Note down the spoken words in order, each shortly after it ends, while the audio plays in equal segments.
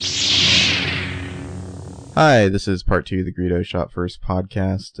Hi, this is part 2 of the Greedo Shot First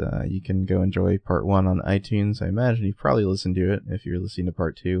podcast. You can go enjoy part 1 on iTunes. I imagine you've probably listened to it if you're listening to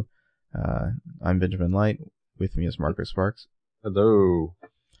part 2. I'm Benjamin Light. With me is Marco Sparks. Hello.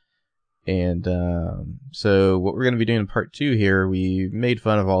 And so what we're going to be doing in part 2 here, we made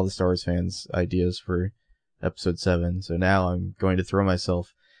fun of all the Star Wars fans' ideas for episode 7. So now I'm going to throw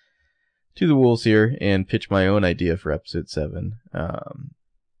myself to the wolves here and pitch my own idea for episode 7.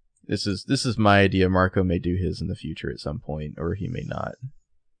 This is my idea. Marco may do his in the future at some point, or he may not.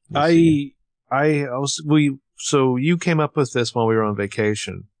 So you came up with this while we were on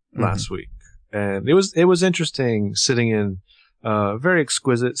vacation last week, and it was interesting sitting in very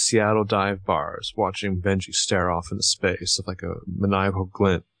exquisite Seattle dive bars, watching Benji stare off into space with like a maniacal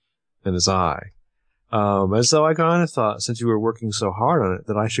glint in his eye. And so I kind of thought, since you were working so hard on it,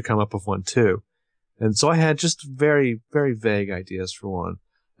 that I should come up with one too. And so I had just very, very vague ideas for one.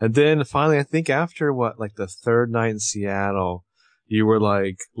 And then finally, I think after the third night in Seattle, you were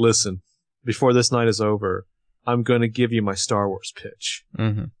like, listen, before this night is over, I'm going to give you my Star Wars pitch.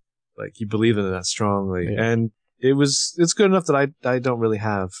 Mm-hmm. Like, you believe in it that strongly. Yeah. And it's good enough that I don't really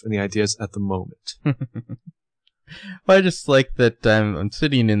have any ideas at the moment. Well, I just like that I'm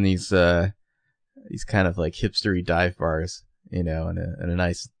sitting in these kind of like hipstery dive bars, you know, in a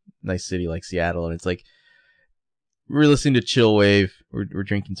nice city like Seattle, and it's like, we're listening to Chillwave, we're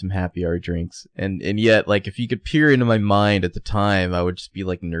drinking some happy hour drinks, and yet, like, if you could peer into my mind at the time, I would just be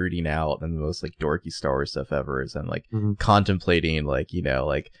like nerding out on the most like dorky Star Wars stuff ever, as I'm like contemplating, like, you know,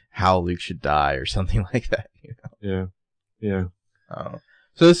 like how Luke should die or something like that, you know? Yeah.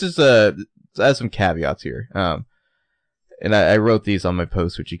 So this is I have some caveats here, and I wrote these on my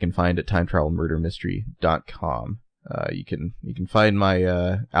post, which you can find at timetravelmurdermystery.com. You can find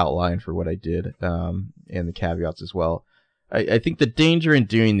my outline for what I did, and the caveats as well. I think the danger in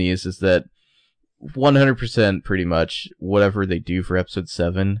doing these is that 100% pretty much whatever they do for episode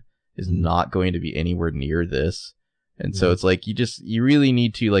 7 is not going to be anywhere near this. And so it's like you really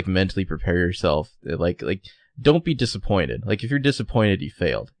need to like mentally prepare yourself. Like don't be disappointed. Like, if you're disappointed, you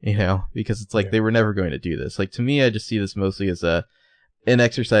failed, you know, because it's like they were never going to do this. Like, to me, I just see this mostly as an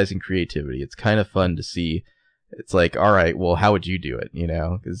exercise in creativity. It's kind of fun to see. It's like, all right, well, how would you do it? You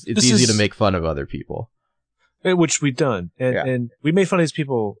know, because it's easy to make fun of other people. Which we've done. And we made fun of these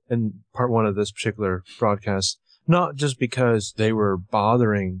people in part 1 of this particular broadcast, not just because they were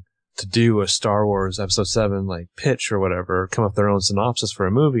bothering to do a Star Wars episode 7, like, pitch or whatever, come up with their own synopsis for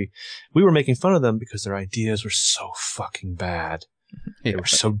a movie. We were making fun of them because their ideas were so fucking bad. They were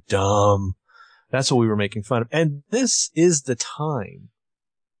so dumb. That's what we were making fun of. And this is the time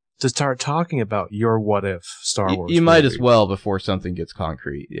to start talking about your what if Star Wars. You might as well before something gets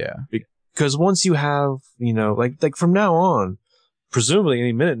concrete, yeah. Because once you have, you know, like from now on, presumably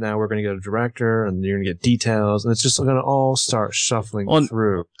any minute now, we're going to get a director and you're going to get details, and it's just going to all start shuffling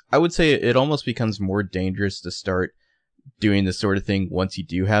through. I would say it almost becomes more dangerous to start doing this sort of thing once you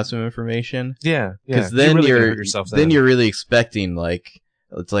do have some information. Yeah. Because then you're really expecting, like,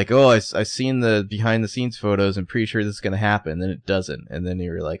 it's like, oh, I've seen the behind the scenes photos. I'm pretty sure this is going to happen. Then it doesn't. And then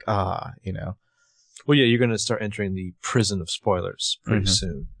you're like, you know. Well, yeah, you're going to start entering the prison of spoilers pretty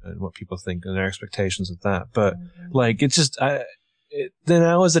soon, and what people think and their expectations of that. But like, it's just, then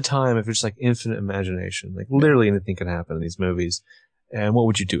now is the time if it's like infinite imagination. Like, literally anything can happen in these movies. And what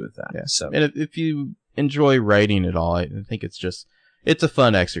would you do with that? Yeah. So, and if you enjoy writing at all, I think it's a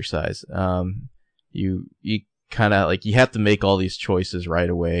fun exercise. You kind of like, you have to make all these choices right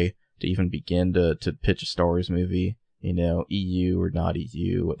away to even begin to pitch a Star Wars movie, you know, EU or not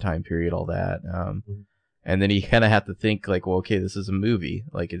EU, what time period, all that. And then you kind of have to think like, well, okay, this is a movie.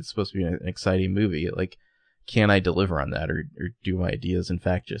 Like, it's supposed to be an exciting movie. Like, can I deliver on that, or do my ideas in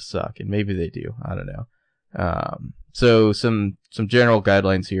fact just suck? And maybe they do. I don't know. So some general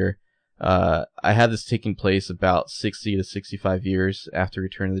guidelines here. I had this taking place about 60 to 65 years after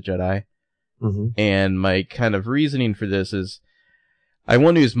Return of the Jedi. And my kind of reasoning for this is I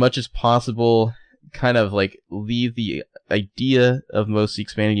want to, as much as possible, kind of like leave the idea of most of the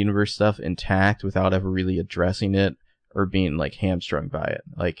expanded universe stuff intact without ever really addressing it or being like hamstrung by it.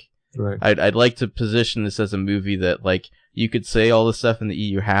 Like, I'd like to position this as a movie that, like, you could say all the stuff in the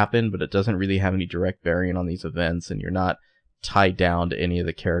EU happened, but it doesn't really have any direct bearing on these events, and you're not tied down to any of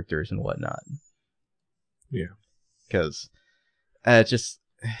the characters and whatnot. Yeah. Because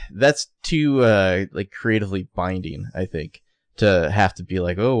that's too like creatively binding, I think, to have to be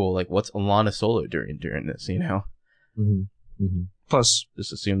like, oh, well, like, what's Alana Solo doing during this, you know? Plus,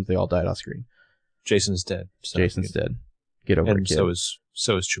 just assumes they all died off screen. Jason's dead. So Jason's dead. Get over it, kid.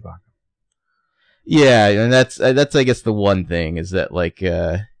 So is Chewbacca. Yeah, and that's I guess the one thing is that, like,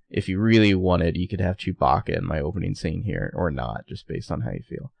 if you really wanted, you could have Chewbacca in my opening scene here, or not, just based on how you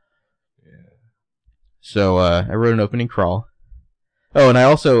feel. Yeah. So I wrote an opening crawl. Oh, and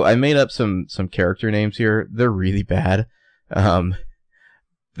I made up some character names here. They're really bad. My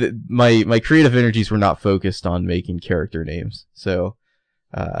creative energies were not focused on making character names. So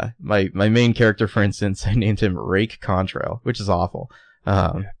my main character, for instance, I named him Rake Contrail, which is awful.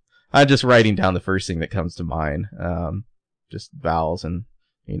 I'm just writing down the first thing that comes to mind. Just vowels and,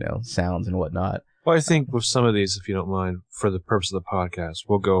 sounds and whatnot. Well, I think with some of these, if you don't mind, for the purpose of the podcast,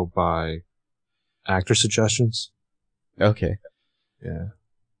 we'll go by actor suggestions. Okay. Yeah.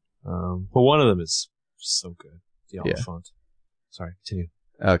 Well, one of them is so good. The Oliphant. Sorry, continue.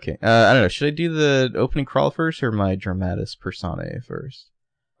 Okay. I don't know. Should I do the opening crawl first or my dramatis personae first?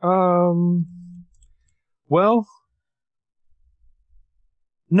 Well,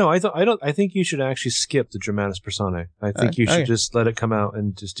 no, I think you should actually skip the dramatis personae. I think you should just let it come out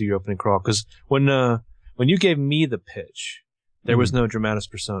and just do your opening crawl. Because when you gave me the pitch, there was no dramatis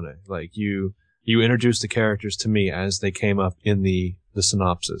personae. Like you introduced the characters to me as they came up in the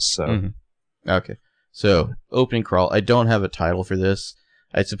synopsis. So, okay. So opening crawl. I don't have a title for this.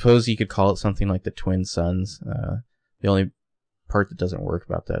 I suppose you could call it something like the Twin Suns. The only part that doesn't work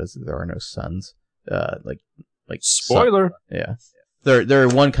about that is that there are no suns. Like spoiler. Yeah. There are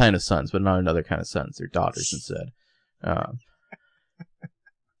one kind of sons, but not another kind of sons. They're daughters instead. Yeah.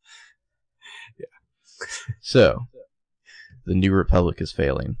 So, the New Republic is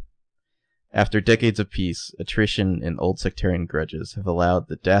failing. After decades of peace, attrition, and old sectarian grudges have allowed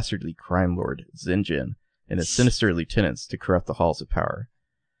the dastardly crime lord Zinjin and his sinister lieutenants to corrupt the halls of power.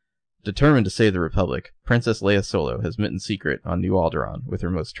 Determined to save the Republic, Princess Leia Solo has met in secret on New Alderaan with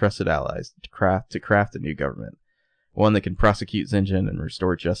her most trusted allies to craft a new government, one that can prosecute Zinjin and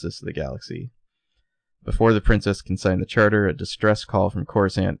restore justice to the galaxy. Before the princess can sign the charter, a distress call from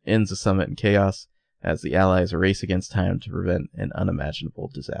Coruscant ends the summit in chaos as the allies race against time to prevent an unimaginable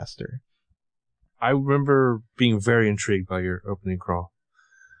disaster. I remember being very intrigued by your opening crawl.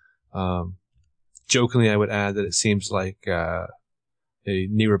 Jokingly, I would add that it seems like the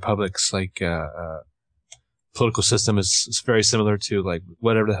New Republic's political system is very similar to like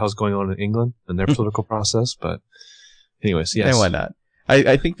whatever the hell's going on in England and their political process. But anyways, yes. And why not?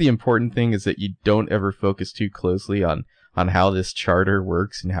 I think the important thing is that you don't ever focus too closely on how this charter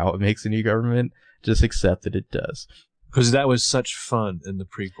works and how it makes a new government. Just accept that it does. Because that was such fun in the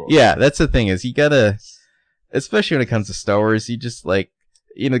prequel. Yeah, that's the thing is you gotta, especially when it comes to Star Wars, you just the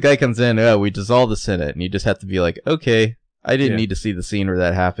guy comes in, we dissolve the Senate, and you just have to be like, okay, I didn't need to see the scene where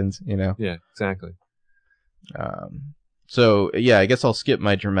that happens, Yeah, exactly. So, yeah, I guess I'll skip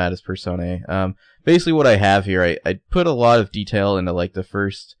my dramatis personae. Basically what I have here, I put a lot of detail into the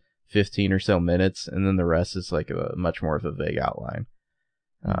first 15 or so minutes, and then the rest is a much more of a vague outline.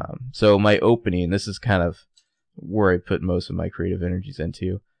 So my opening, this is kind of where I put most of my creative energies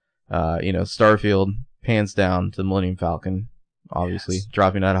into. Starfield pans down to the Millennium Falcon, obviously,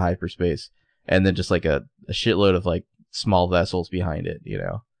 dropping out of hyperspace, and then just a shitload of small vessels behind it,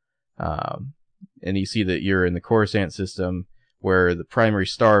 and you see that you're in the Coruscant system, where the primary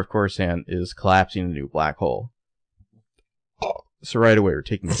star of Coruscant is collapsing into a black hole. So right away, we're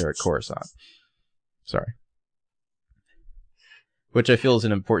taking care of Coruscant. Sorry. Which I feel is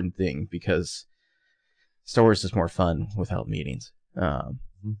an important thing, because Star Wars is more fun without meetings.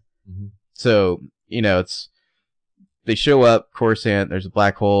 So, they show up, Coruscant, there's a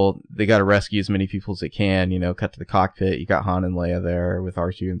black hole, they gotta rescue as many people as they can, cut to the cockpit, you got Han and Leia there with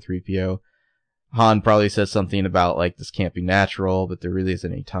R2 and 3PO. Han probably says something about, this can't be natural, but there really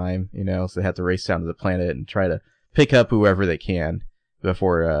isn't any time, so they have to race down to the planet and try to pick up whoever they can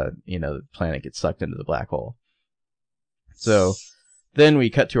before, the planet gets sucked into the black hole. So, then we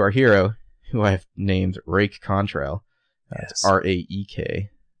cut to our hero, who I've named Rake Contrail. It's R-A-E-K,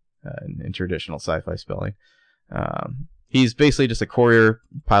 in traditional sci-fi spelling. He's basically just a courier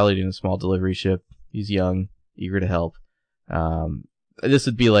piloting a small delivery ship. He's young, eager to help. This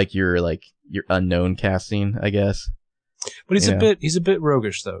would be your unknown casting, I guess. But he's a bit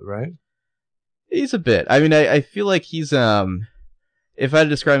roguish though, right? He's a bit. I mean, I feel like he's if I had to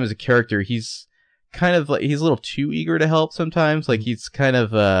describe him as a character, he's kind of he's a little too eager to help sometimes. He's kind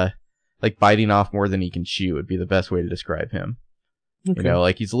of biting off more than he can chew would be the best way to describe him.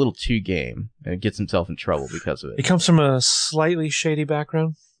 Okay. He's a little too game and gets himself in trouble because of it. He comes from a slightly shady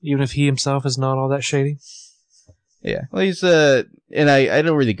background, even if he himself is not all that shady. Yeah. Well, he's, and I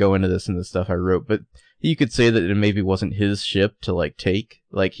don't really go into this in the stuff I wrote, but you could say that it maybe wasn't his ship to, take.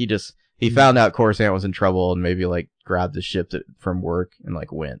 He found out Coruscant was in trouble and maybe, grabbed the ship from work and,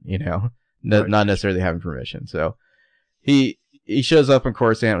 went, not necessarily having permission. So, he he shows up on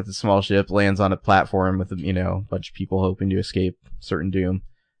Coruscant with a small ship, lands on a platform with, you know, a bunch of people hoping to escape certain doom,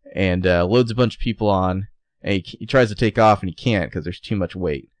 and loads a bunch of people on, and he tries to take off, and he can't because there's too much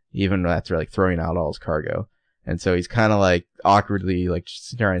weight, even after, like, throwing out all his cargo. And so he's kind of, like, awkwardly, like,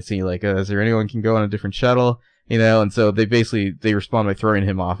 just trying to see, like, is there anyone can go on a different shuttle? You know, and so they respond by throwing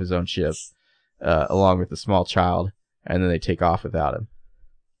him off his own ship, along with the small child, and then they take off without him.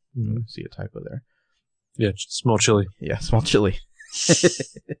 Mm-hmm. See a typo there. Yeah, small chili. Yeah, small chili.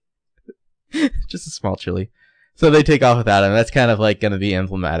 Just a small chili. So they take off without him. That's kind of like going to be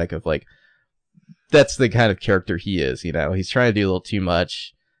emblematic of like, that's the kind of character he is, you know. He's trying to do a little too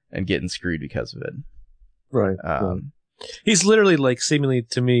much and getting screwed because of it. Right. He's literally like seemingly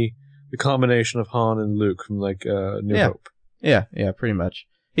to me the combination of Han and Luke from like New Hope. Yeah, pretty much.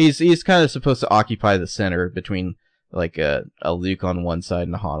 He's kind of supposed to occupy the center between like a Luke on one side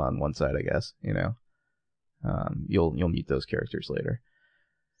and a Han on one side, I guess, you know. You'll meet those characters later.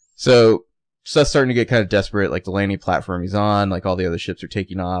 So stuff's starting to get kind of desperate. Like the landing platform he's on, like all the other ships are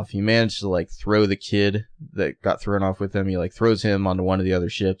taking off. He managed to like throw the kid that got thrown off with him. He like throws him onto one of the other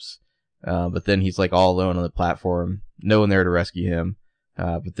ships, but then he's like all alone on the platform, no one there to rescue him.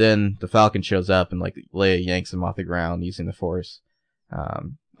 But then the Falcon shows up and like Leia yanks him off the ground using the Force.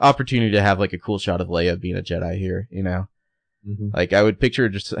 Opportunity to have like a cool shot of Leia being a Jedi here, you know. Mm-hmm. Like I would picture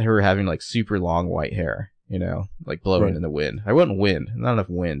just her having like super long white hair, you know, like blowing in the wind. I wouldn't not enough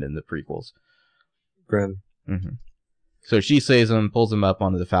wind in the prequels. Granted. Mm-hmm. So she saves him, pulls him up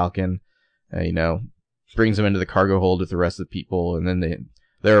onto the Falcon, you know, brings him into the cargo hold with the rest of the people, and then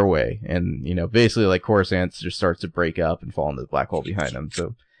they're away. And, you know, basically like Coruscant just starts to break up and fall into the black hole behind them.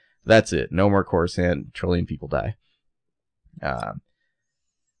 So that's it. No more Coruscant. A trillion people die.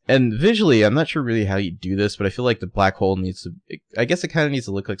 And visually, I'm not sure really how you do this, but I feel like the black hole I guess it kind of needs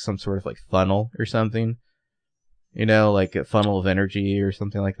to look like some sort of like funnel or something. You know, like a funnel of energy or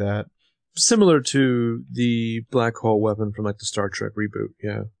something like that. Similar to the black hole weapon from like the Star Trek reboot,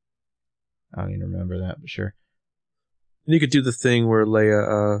 yeah. I don't even remember that, but sure. And you could do the thing where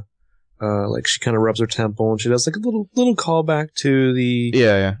Leia, like she kind of rubs her temple and she does like a little callback to the,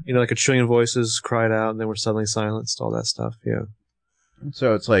 yeah, you know, like a trillion voices cried out and then we're suddenly silenced, all that stuff, yeah.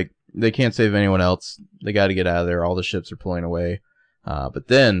 So it's like they can't save anyone else. They got to get out of there. All the ships are pulling away. But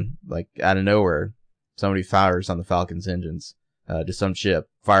then, like out of nowhere, somebody fires on the Falcon's engines. Just some ship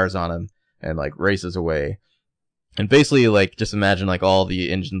fires on him and like races away. And basically, like just imagine like all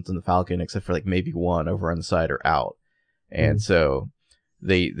the engines in the Falcon, except for like maybe one over on the side, are out. And so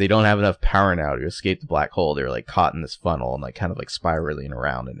they don't have enough power now to escape the black hole. They're like caught in this funnel and like kind of like spiraling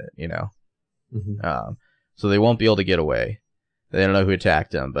around in it, you know. Mm-hmm. So they won't be able to get away. They don't know who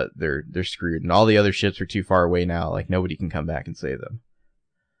attacked them, but they're screwed. And all the other ships are too far away now. Like nobody can come back and save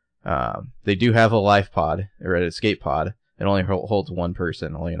them. They do have a life pod or an escape pod. It only holds one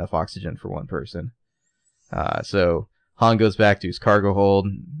person, only enough oxygen for one person. So Han goes back to his cargo hold.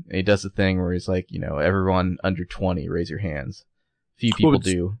 And he does the thing where he's like, you know, everyone under 20, raise your hands. Few people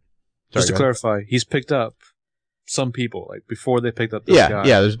do. Just to clarify, he's picked up some people, like before they picked up this guy.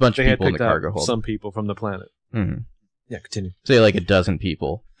 Yeah, there's a bunch of people in the cargo hold. Some people from the planet. Mm-hmm. Yeah, continue. Say like a dozen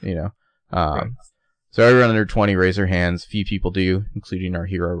people, you know. Right. So everyone under 20 raise their hands. Few people do, including our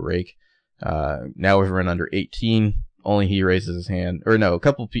hero Rake. Now everyone under 18, only he raises his hand. Or no,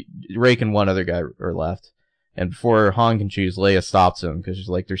 Rake and one other guy are left. And before Han can choose, Leia stops him because she's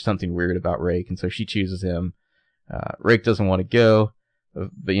like, there's something weird about Rake, and so she chooses him. Rake doesn't want to go,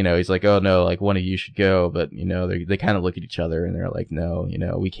 but you know, he's like, oh no, like one of you should go. But you know, they kind of look at each other and they're like, no, you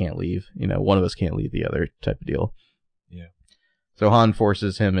know, we can't leave. You know, one of us can't leave the other type of deal. Yeah. So Han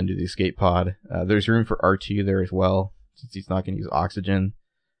forces him into the escape pod. There's room for R2 there as well, since he's not going to use oxygen.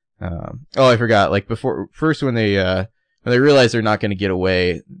 I forgot. Like first when they realize they're not going to get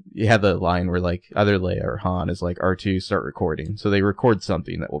away, you have the line where like either Leia or Han is like, R2, start recording. So they record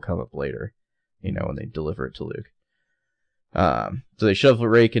something that will come up later, you know, when they deliver it to Luke. So they shove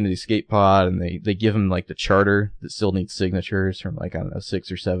Rake into the escape pod and they give him like the charter that still needs signatures from like, I don't know,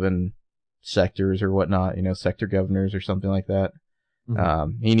 6 or 7 sectors or whatnot, you know, sector governors or something like that.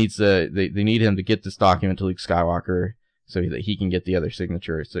 Mm-hmm. They need him to get this document to Luke Skywalker so that he can get the other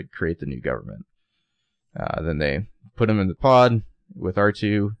signatures to create the new government. Then they put him in the pod with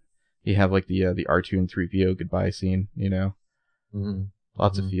R2. You have like the R2 and 3PO goodbye scene, you know. Mm-hmm.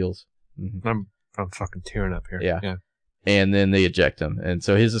 Lots of feels. Mm-hmm. I'm fucking tearing up here. Yeah. And then they eject him. And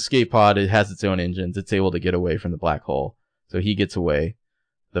so his escape pod, it has its own engines. It's able to get away from the black hole. So he gets away.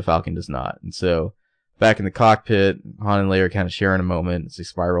 The Falcon does not. And so back in the cockpit, Han and Leia are kind of sharing a moment as they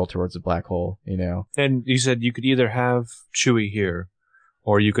spiral towards the black hole, you know. And you said you could either have Chewie here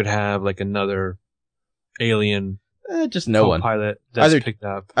or you could have like another alien Just no one. Pilot that's Either picked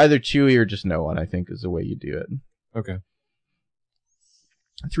up. Either Chewie or just no one, I think, is the way you do it. Okay.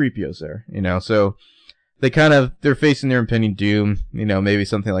 3PO's there, so they're facing their impending doom, maybe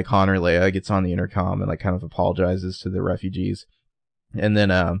something like Han or Leia gets on the intercom and like kind of apologizes to the refugees. And then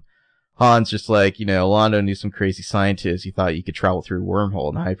Han's just like, Lando knew some crazy scientist. He thought you could travel through a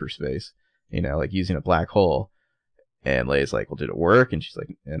wormhole in hyperspace, like using a black hole. And Leia's like, well, did it work? And she's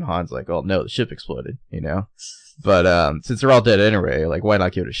like, and Han's like, oh no, the ship exploded, But since they're all dead anyway, like, why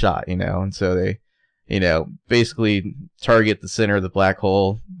not give it a shot, And so they, basically target the center of the black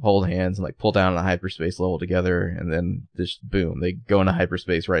hole, hold hands, and like pull down on a hyperspace level together, and then just boom, they go into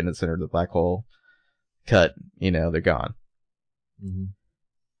hyperspace right in the center of the black hole. Cut, they're gone. Mm-hmm.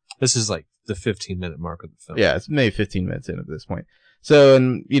 This is like the 15-minute mark of the film. Yeah, it's maybe 15 minutes in at this point. So,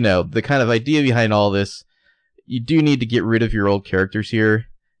 and the kind of idea behind all this, you do need to get rid of your old characters here.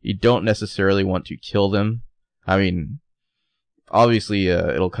 You don't necessarily want to kill them. I mean, obviously,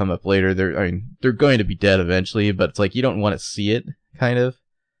 it'll come up later. They're going to be dead eventually, but it's like you don't want to see it, kind of.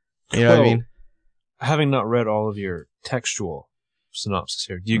 You know what I mean? Having not read all of your textual synopsis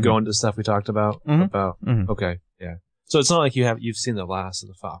here, do you go into the stuff we talked about? Okay, yeah. So it's not like you've seen The Last of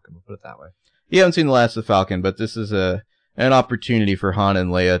the Falcon. We'll put it that way. You haven't seen The Last of the Falcon, but this is an opportunity for Han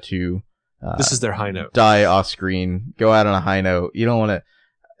and Leia to. This is their high note. Die off screen, go out on a high note. You don't want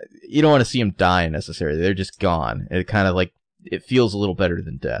to see them die necessarily. They're just gone. It kind of like it feels a little better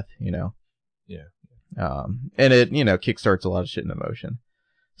than death, Yeah. And it kickstarts a lot of shit into motion.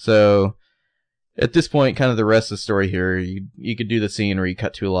 So at this point, kind of the rest of the story here, you could do the scene where you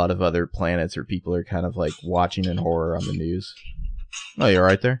cut to a lot of other planets where people are kind of like watching in horror on the news. Oh, you're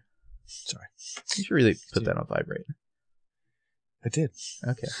right there. Sorry, you should really put that on vibrate. I did.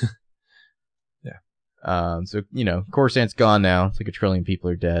 Okay. Yeah. So, Coruscant's gone now. It's like 1 trillion people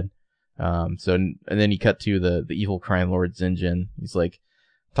are dead. And then you cut to the evil crime lord Zinjin. He's like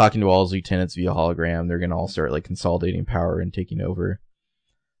talking to all his lieutenants via hologram. They're gonna all start like consolidating power and taking over.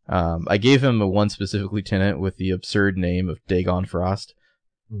 I gave him one specific lieutenant with the absurd name of Dagon Frost.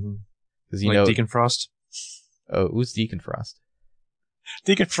 Because Deacon Frost? Oh, who's Deacon Frost?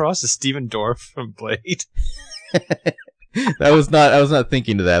 Deacon Frost is Steven Dorff from Blade. I was not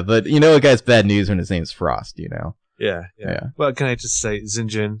thinking to that, but a guy's bad news when his name's Frost, Yeah. Well, can I just say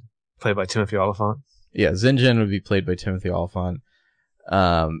Zinjin, played by Timothy Olyphant? Yeah, Zinjin would be played by Timothy Olyphant.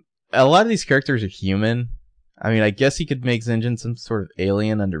 A lot of these characters are human. I mean, I guess he could make Zinjin some sort of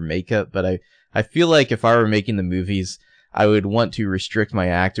alien under makeup, but I feel like if I were making the movies, I would want to restrict my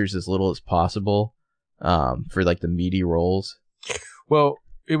actors as little as possible for like the meaty roles. Well,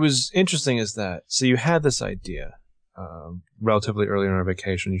 it was interesting is that, so you had this idea relatively early in our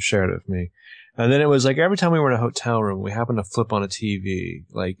vacation, you shared it with me. And then it was like every time we were in a hotel room, we happened to flip on a TV.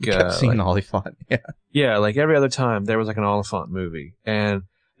 Like, kept seeing Olyphant, yeah. Yeah, like every other time there was like an Olyphant movie. And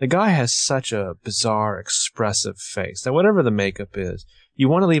the guy has such a bizarre, expressive face that whatever the makeup is, you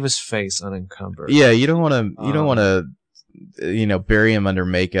want to leave his face unencumbered. Yeah, you don't want to, bury him under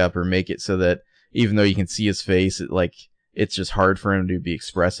makeup or make it so that even though you can see his face, it's just hard for him to be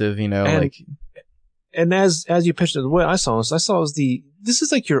expressive, And as you pitched it, the way I saw this this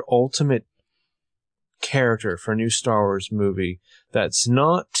is like your ultimate character for a new Star Wars movie that's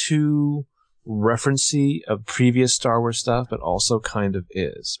not too referencey of previous Star Wars stuff, but also kind of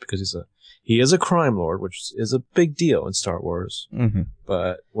is, because he is a crime lord, which is a big deal in Star Wars. Mm-hmm.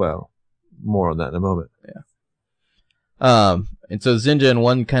 But, well, more on that in a moment. Yeah. And so Zinjin,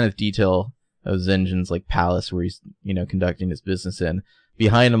 one kind of detail of Zinjin's like palace where he's, conducting his business in,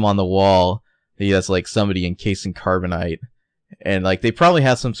 behind him on the wall, he has like somebody encased in carbonite, and like they probably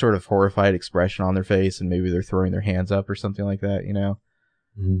have some sort of horrified expression on their face, and maybe they're throwing their hands up or something like that,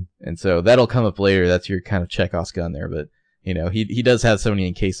 Mm-hmm. And so that'll come up later. That's your kind of Chekhov's gun there, but he does have somebody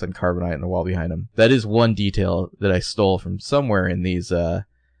encased in carbonite in the wall behind him. That is one detail that I stole from somewhere in these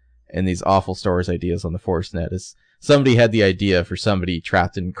awful Star Wars ideas on the Force Net. Is somebody had the idea for somebody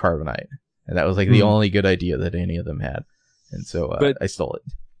trapped in carbonite, and that was like the only good idea that any of them had, and so I stole it.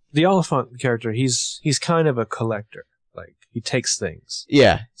 The Olyphant character, he's kind of a collector. Like, he takes things.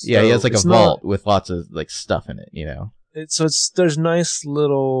 Yeah. So he has like a vault with lots of like stuff in it, there's nice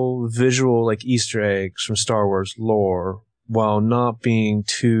little visual like Easter eggs from Star Wars lore while not being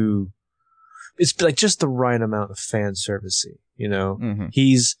too. It's like just the right amount of fan servicey,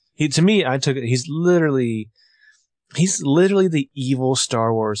 Mm-hmm. To me, I took it. He's literally the evil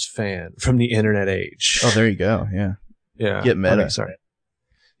Star Wars fan from the internet age. Oh, there you go. Yeah. Yeah. Get meta. Okay, sorry.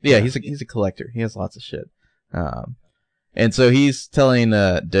 Yeah, he's a collector. He has lots of shit. And so he's telling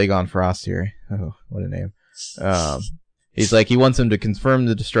Dagon Frost here. Oh, what a name. He's like, he wants him to confirm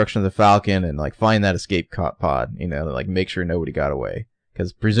the destruction of the Falcon and like find that escape pod, you know, like make sure nobody got away.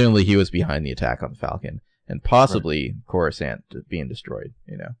 Because presumably he was behind the attack on the Falcon. And possibly Coruscant being destroyed,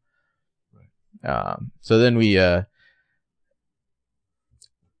 you know. So then we, I'm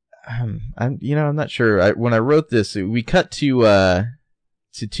not sure. When I wrote this, we cut to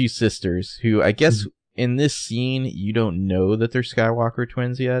two sisters who I guess in this scene you don't know that they're Skywalker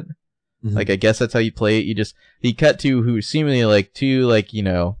twins yet. Mm-hmm. Like I guess that's how you play it. He cut to who seemingly like two like, you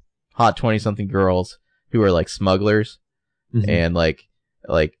know, hot 20-something girls who are like smugglers, and like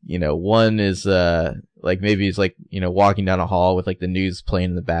you know, one is like maybe he's like, you know, walking down a hall with like the news playing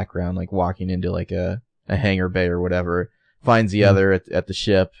in the background, like walking into like a hangar bay or whatever, finds the other at the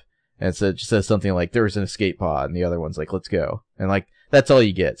ship, and so it just says something like there was an escape pod, and the other one's like let's go, and like that's all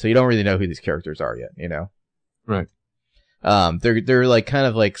you get. So you don't really know who these characters are yet, you know. Right. They're like kind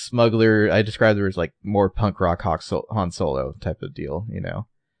of like smuggler. I described them as like more punk rock Han Solo type of deal, you know.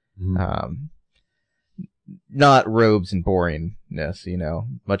 Not robes and boringness, you know,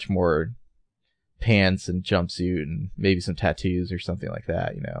 much more pants and jumpsuit and maybe some tattoos or something like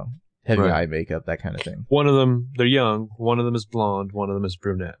that, you know, heavy eye makeup, that kind of thing. One of them, they're young. One of them is blonde. One of them is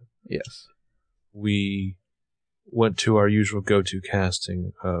brunette. Yes. We went to our usual go-to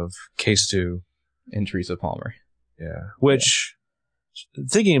casting of K-Stu and Teresa Palmer. Yeah. Which,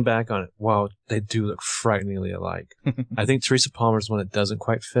 thinking back on it, wow, they do look frighteningly alike. I think Teresa Palmer's one that doesn't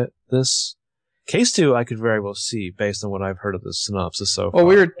quite fit this. K-Stu I could very well see based on what I've heard of the synopsis so far.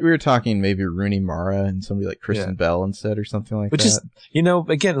 Well, we were talking maybe Rooney Mara and somebody like Kristen Bell instead or something like that. Which is, you know,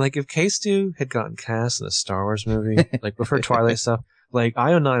 again, like if K-Stu had gotten cast in a Star Wars movie, like with her Twilight stuff, like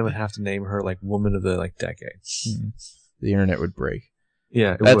IO9 would have to name her like Woman of the like Decade. The internet would break.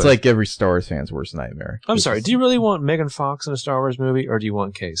 Yeah, that's like every Star Wars fan's worst nightmare. I'm sorry. Do you really want Megan Fox in a Star Wars movie, or do you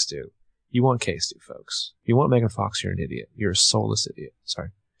want K-Stu? You want K-Stu, folks. If you want Megan Fox, you're an idiot. You're a soulless idiot. Sorry.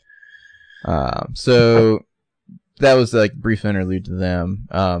 So that was like brief interlude to them.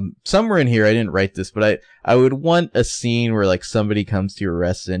 Somewhere in here, I didn't write this, but I would want a scene where like somebody comes to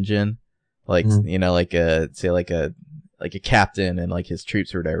arrest Zinjin, like you know, like a captain and like his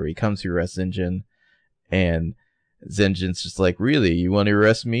troops or whatever. He comes to arrest Zinjin, and Zinjin's just like, really, you want to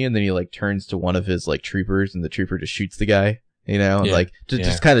arrest me? And then he like turns to one of his like troopers, and the trooper just shoots the guy. You know, like to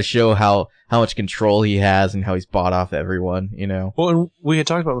just kind of show how much control he has and how he's bought off everyone. You know. Well, and we had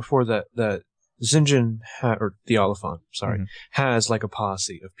talked about before that Zinjin or the Oliphant, has like a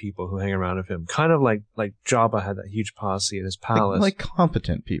posse of people who hang around with him, kind of like Jabba had that huge posse at his palace, like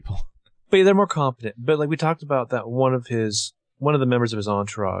competent people. But yeah, they're more competent. But like we talked about that one of the members of his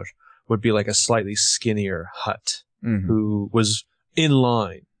entourage would be like a slightly skinnier Hutt who was in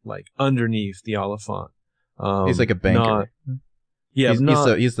line, like underneath the Oliphant. He's like a banker.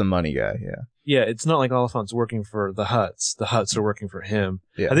 He's the money guy. Yeah. Yeah, it's not like Oliphant's working for the Hutts. The Hutts are working for him.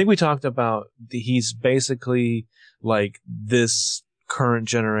 Yeah. I think we talked about he's basically like this current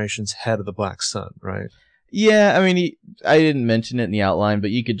generation's head of the Black Sun, right? Yeah, I mean, I didn't mention it in the outline,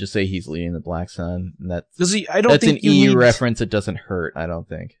 but you could just say he's leading the Black Sun. And that's an EU reference. It doesn't hurt, I don't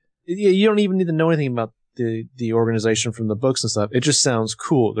think. Yeah, you don't even need to know anything about the organization from the books and stuff. It just sounds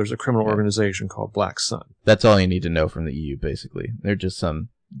cool. There's a criminal organization called Black Sun. That's all you need to know from the EU, basically. They're just some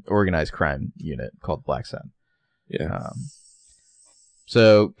organized crime unit called Black Sun. Yeah.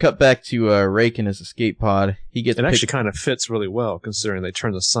 So cut back to Rake in his escape pod. It actually kind of fits really well considering they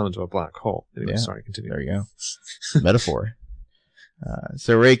turned the sun into a black hole. Anyway, sorry, continue. There you go. Metaphor.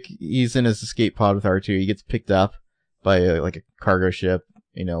 So Rake, he's in his escape pod with R2. He gets picked up by like a cargo ship,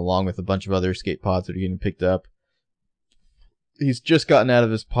 you know, along with a bunch of other escape pods that are getting picked up. He's just gotten out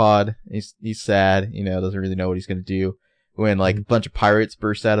of his pod. He's sad, you know, doesn't really know what he's going to do when like a bunch of pirates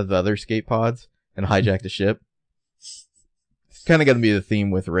burst out of the other escape pods and hijack the ship. It's kind of going to be the theme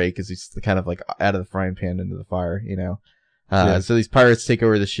with Ray because he's kind of like out of the frying pan into the fire, you know. So these pirates take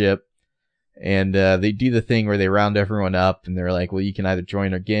over the ship and they do the thing where they round everyone up and they're like, well, you can either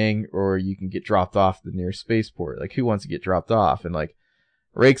join our gang or you can get dropped off at the nearest spaceport. Like, who wants to get dropped off? And like,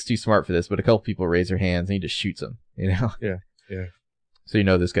 Rake's too smart for this, but a couple people raise their hands and he just shoots them, you know? Yeah. So you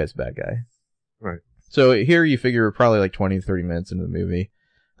know this guy's a bad guy. Right. So here you figure we're probably like 20 to 30 minutes into the movie.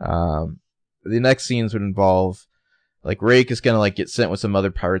 The next scenes would involve, like, Rake is going to like get sent with some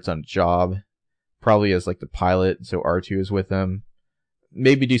other pirates on a job, probably as like the pilot, so R2 is with him.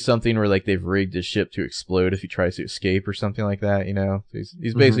 Maybe do something where like they've rigged his ship to explode if he tries to escape or something like that, you know? So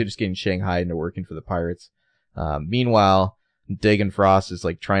he's basically just getting shanghaied into working for the pirates. Meanwhile, Dagan Frost is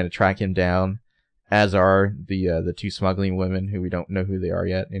like trying to track him down, as are the two smuggling women who we don't know who they are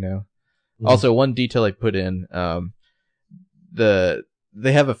yet, you know? Also, one detail I put in, the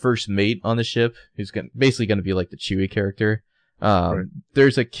they have a first mate on the ship who's basically going to be like the Chewie character. Right.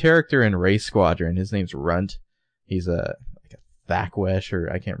 There's a character in Wraith Squadron. His name's Runt. He's a Thakwesh,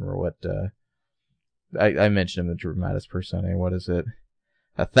 or I can't remember what. I mentioned him in the Dramatis Personae. What is it?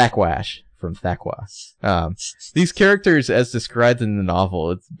 A Thakwash from Thakwa. These characters, as described in the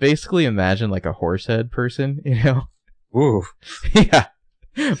novel, it's basically imagine like a horsehead person, you know? Ooh. Yeah.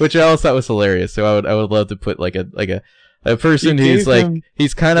 Which I also thought was hilarious. So I would love to put like a person who's like,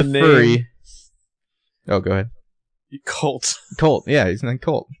 he's kind of furry. Oh, go ahead. Colt. Colt. Yeah, he's named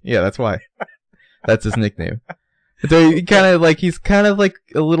Colt. Yeah, that's why. That's his nickname. So he's kind of like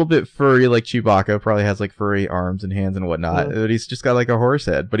a little bit furry, like Chewbacca. Probably has like furry arms and hands and whatnot. Yeah. But he's just got like a horse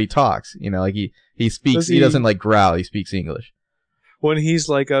head. But he talks. You know, like he speaks. He doesn't like growl. He speaks English. When he's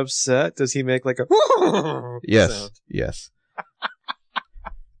like upset, does he make like a Yes. sound? Yes.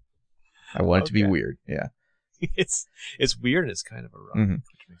 I want it to be weird. Yeah. It's weird and it's kind of a rock. Mm-hmm.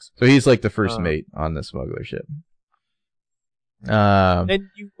 So he's like the first mate on the smuggler ship. And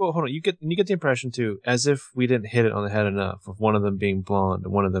hold on, you get the impression too, as if we didn't hit it on the head enough, of one of them being blonde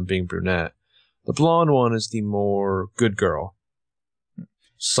and one of them being brunette. The blonde one is the more good girl.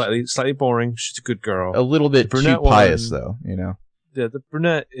 Slightly boring. She's a good girl. A little bit too pious, though, you know. Yeah, the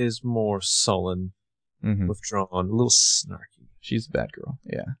brunette is more sullen, withdrawn, a little snarky. She's a bad girl.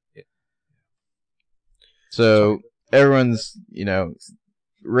 Yeah. So everyone's, you know,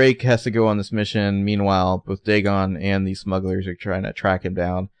 Rake has to go on this mission. Meanwhile, both Dagon and these smugglers are trying to track him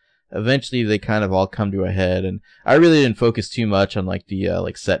down. Eventually, they kind of all come to a head, and I really didn't focus too much on like the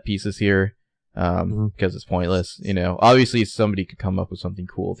like set pieces here, because it's pointless. You know, obviously somebody could come up with something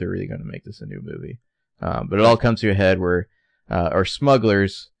cool if they're really going to make this a new movie. But it all comes to a head where our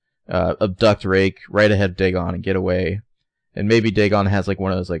smugglers abduct Rake right ahead of Dagon and get away, and maybe Dagon has like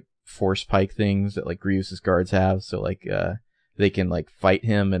one of those like force pike things that like Grievous's guards have, so like they can like fight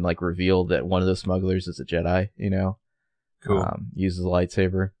him and like reveal that one of the smugglers is a Jedi, you know. Cool. Uses a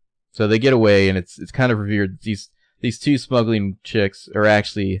lightsaber. So they get away, and it's kind of revealed these two smuggling chicks are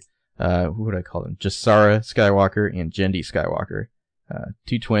actually who would I call them? Jasara Skywalker and Jendi Skywalker.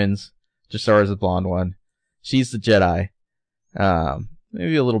 Two twins. Jasara's the blonde one. She's the Jedi.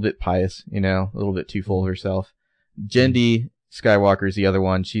 Maybe a little bit pious, you know, a little bit too full of herself. Jendi Skywalker is the other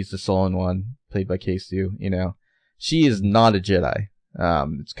one. She's the sullen one, played by K-Stu, you know. She is not a Jedi.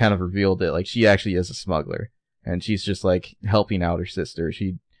 It's kind of revealed that like she actually is a smuggler, and she's just like helping out her sister.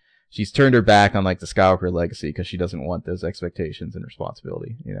 She's turned her back on like the Skywalker legacy because she doesn't want those expectations and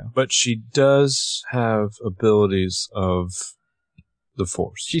responsibility, you know. But she does have abilities of the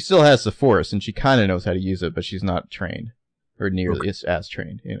Force. She still has the Force, and she kind of knows how to use it, but she's not trained, or nearly as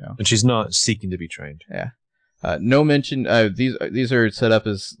trained, you know. And she's not seeking to be trained. Yeah. No mention. These are set up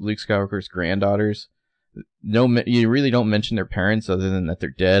as Luke Skywalker's granddaughters. You really don't mention their parents other than that they're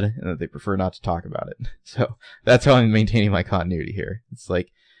dead and that they prefer not to talk about it. So that's how I'm maintaining my continuity here. It's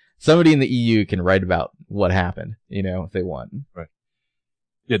like somebody in the EU can write about what happened, you know, if they want. Right.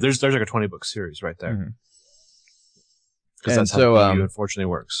 Yeah, there's like a 20-book series right there. Because that's so, how the EU unfortunately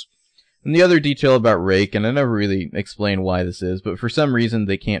works. And the other detail about Rake, and I never really explained why this is, but for some reason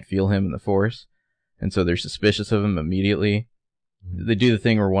they can't feel him in the Force, and so they're suspicious of him immediately. They do the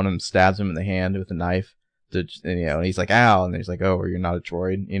thing where one of them stabs him in the hand with a knife. And, you know, and he's like, ow, and he's like, oh, you're not a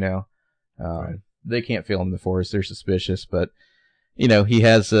droid, you know. Right. They can't feel him in the Force. They're suspicious, but you know, he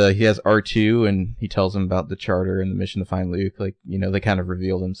has R2, and he tells him about the charter and the mission to find Luke. Like, you know, they kind of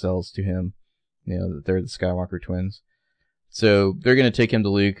reveal themselves to him, you know, that they're the Skywalker twins. So they're gonna take him to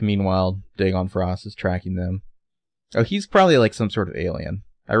Luke. Meanwhile, Dagon Frost is tracking them. Oh, he's probably like some sort of alien.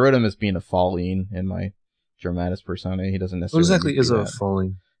 I wrote him as being a Falleen in my Dramatis Personae. He doesn't necessarily. What exactly is a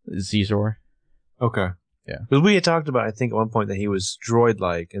Falleen? Xizor. Okay. Yeah. Because we had talked about, I think, at one point that he was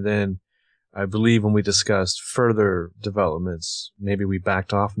droid-like, and then I believe when we discussed further developments, maybe we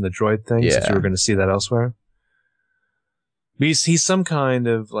backed off from the droid thing since we were going to see that elsewhere. He's some kind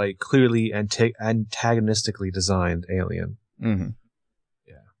of like clearly antagonistically designed alien. Mm-hmm.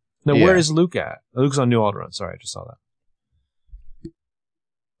 Yeah. Now, where is Luke at? Luke's on New Alderaan. Sorry, I just saw that.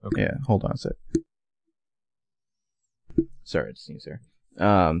 Okay. Yeah, hold on a sec. Sorry, I just sneezed here.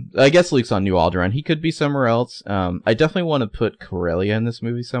 I guess Luke's on New Alderaan. He could be somewhere else. I definitely want to put Corellia in this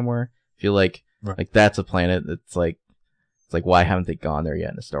movie somewhere. I feel like that's a planet that's like, it's like, why haven't they gone there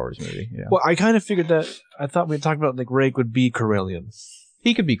yet in a Star Wars movie? You know? Well, I kind of figured that. I thought we had talked about like Rake would be Corellian.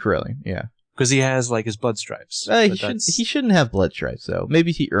 He could be Corellian, yeah. Because he has like his blood stripes. He shouldn't have blood stripes though.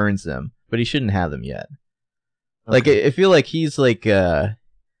 Maybe he earns them, but he shouldn't have them yet. Okay. Like, I feel like he's like,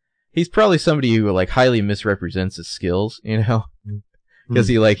 he's probably somebody who like highly misrepresents his skills, you know? Because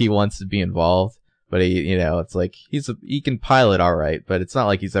he wants to be involved, but he, it's like he can pilot all right, but it's not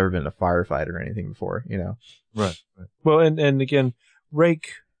like he's ever been a firefighter or anything before, Right. Well, and again,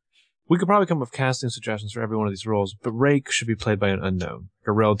 Rake, we could probably come up with casting suggestions for every one of these roles, but Rake should be played by an unknown,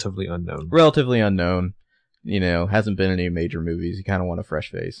 a relatively unknown. Relatively unknown, hasn't been in any major movies. You kind of want a fresh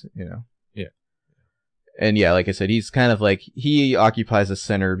face, Yeah. And yeah, like I said, he's kind of like, he occupies a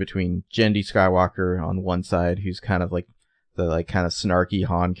center between Jendi Skywalker on one side, who's kind of like the like kind of snarky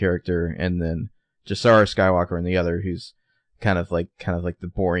Han character, and then Jasara Skywalker on the other, who's kind of like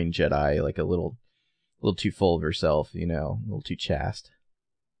the boring Jedi, like a little too full of herself, a little too chaste.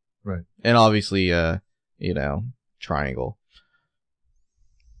 Right. And obviously, triangle.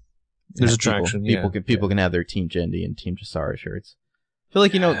 There's attraction. People can have their Team Jendi and Team Jasara shirts. I feel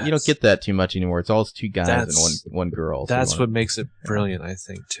like you don't get that too much anymore. It's all two guys and one girl. That's what makes it brilliant, I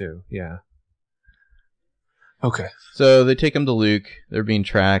think, too. Yeah. Okay. So they take him to Luke. They're being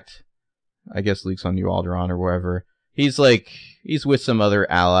tracked. I guess Luke's on New Alderaan or wherever. He's with some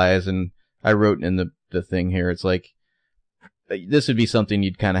other allies, and I wrote in the thing here, it's like, this would be something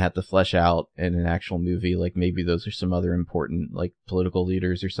you'd kind of have to flesh out in an actual movie. Like maybe those are some other important like political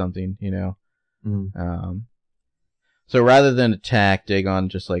leaders or something, Mm-hmm. So rather than attack, Dagon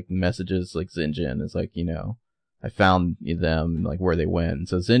just like messages like Zinjin is like, I found them and like where they went. And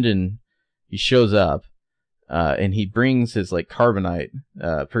so Zinjin, he shows up, and he brings his like carbonite,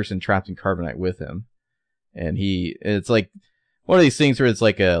 person trapped in carbonite with him. And it's like one of these things where it's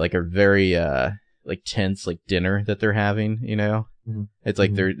like a very, like tense like dinner that they're having, Mm-hmm. It's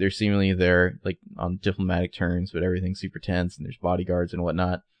like they're seemingly there like on diplomatic terms, but everything's super tense and there's bodyguards and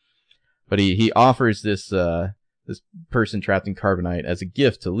whatnot. But he offers this person trapped in carbonite as a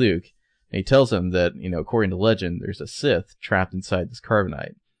gift to Luke, and he tells him that according to legend, there's a Sith trapped inside this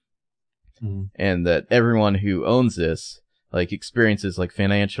carbonite, and that everyone who owns this like experiences like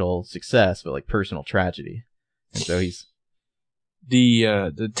financial success, but like personal tragedy. And so he's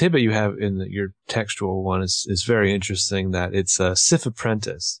the tidbit you have in your textual one is very interesting. That it's a Sith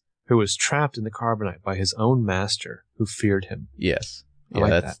apprentice who was trapped in the carbonite by his own master, who feared him. Yes,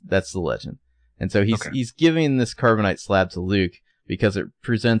 yeah, that's the legend. And so he's giving this carbonite slab to Luke because it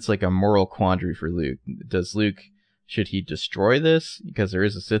presents like a moral quandary for Luke. Should he destroy this? Because there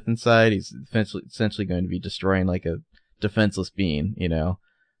is a Sith inside. He's essentially going to be destroying like a defenseless being,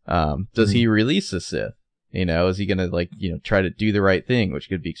 Does he release the Sith? Is he going to try to do the right thing, which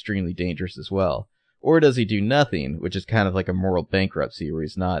could be extremely dangerous as well? Or does he do nothing, which is kind of like a moral bankruptcy where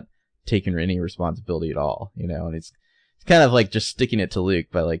he's not taking any responsibility at all, and it's kind of like just sticking it to Luke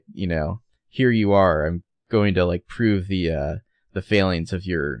by like, here you are. I'm going to like prove the failings of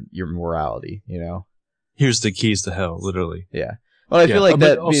your morality. Here's the keys to hell, literally. Yeah. Well, I feel like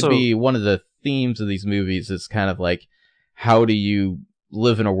that would be one of the themes of these movies. Is kind of like, how do you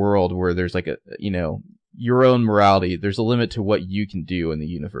live in a world where there's like your own morality? There's a limit to what you can do in the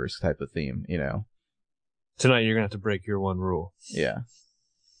universe, type of theme. Tonight you're gonna have to break your one rule. Yeah.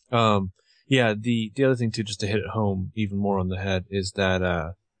 Yeah. The other thing too, just to hit it home even more on the head, is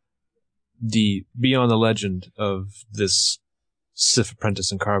that beyond the legend of this Sith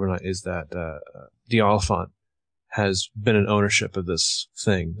apprentice in carbonite is that the Oliphant has been in ownership of this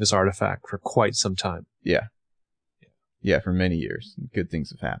artifact, for quite some time. Yeah, for many years. Good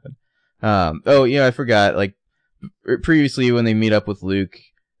things have happened. I forgot, like, previously when they meet up with Luke,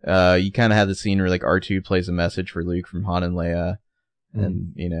 you kind of have the scene where like R2 plays a message for Luke from Han and Leia,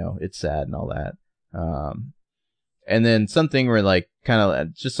 and it's sad and all that. And then something where like kind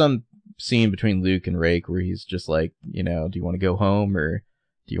of just some scene between Luke and Rake where he's just like, do you want to go home, or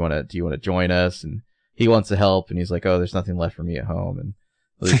do you want to join us? And he wants to help, and he's like, oh, there's nothing left for me at home. And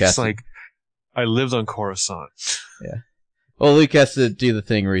Luke it's like, I lived on Coruscant. Yeah. Well, Luke has to do the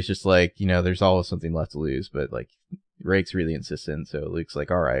thing where he's just like, there's always something left to lose, but like Rake's really insistent, so Luke's like,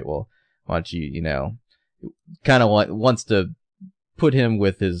 all right, well, why don't you, kind of wants to put him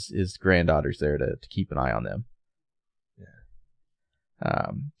with his granddaughters there to keep an eye on them.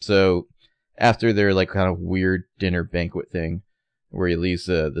 So after their like kind of weird dinner banquet thing where he leaves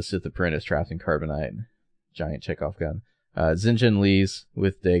the Sith apprentice trapped in carbonite, giant Chekhov gun, Zinjin leaves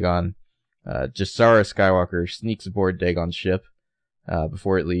with Dagon. Jasara Skywalker sneaks aboard Dagon's ship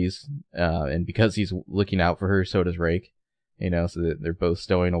before it leaves, and because he's looking out for her, so does Rake, so that they're both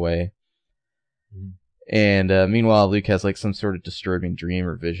stowing away. And meanwhile, Luke has like some sort of disturbing dream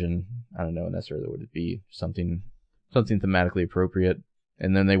or vision. I don't know necessarily what it'd be, something thematically appropriate.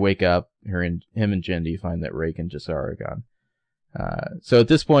 And then they wake up, him and Jendi find that Rake and Jasara are gone. So at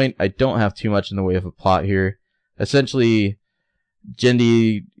this point, I don't have too much in the way of a plot here. Essentially,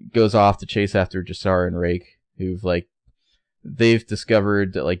 Jendi goes off to chase after Jasara and Rake, who've like they've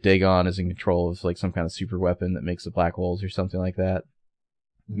discovered that like Dagon is in control of like some kind of super weapon that makes the black holes or something like that.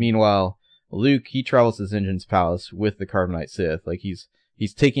 Meanwhile, Luke, he travels to Zinjin's palace with the Carbonite Sith. Like he's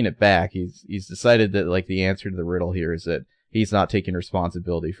taking it back. He's decided that like the answer to the riddle here is that he's not taking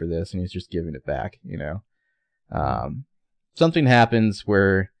responsibility for this and he's just giving it back, you know. Something happens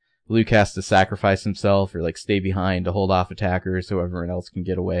where Luke has to sacrifice himself or like stay behind to hold off attackers so everyone else can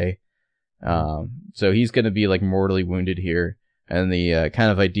get away. So he's going to be like mortally wounded here. And the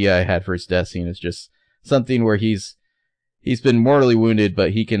kind of idea I had for his death scene is just something where he's been mortally wounded,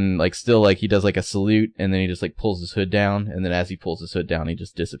 but he can like still like he does like a salute and then he just like pulls his hood down. And then as he pulls his hood down, he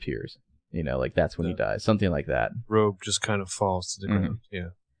just disappears. You know, like that's when he dies. Something like that. Robe just kind of falls to the ground. Yeah.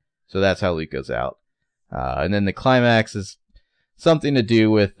 So that's how Luke goes out. And then the climax is something to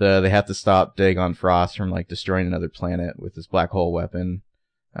do with they have to stop Dagon Frost from like destroying another planet with this black hole weapon.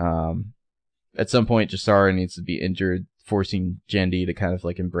 At some point, Jasara needs to be injured, forcing Jendi to kind of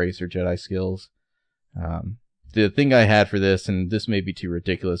like embrace her Jedi skills. The thing I had for this, and this may be too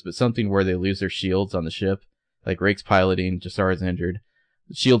ridiculous, but something where they lose their shields on the ship, like Rake's piloting, Jasara's injured.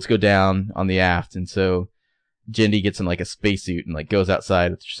 The shields go down on the aft, and so Jendi gets in like a spacesuit and like goes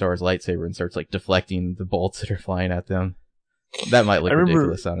outside with Jasara's lightsaber and starts like deflecting the bolts that are flying at them. That might look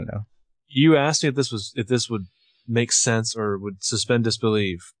ridiculous. I don't know. You asked me if this would make sense or would suspend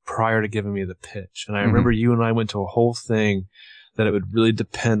disbelief prior to giving me the pitch, and I remember you and I went to a whole thing that it would really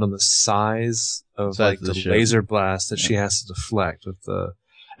depend on the size of like the laser blast that she has to deflect with the.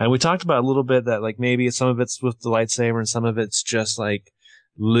 And we talked about a little bit that like maybe some of it's with the lightsaber and some of it's just like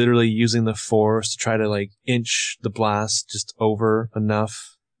literally using the Force to try to like inch the blast just over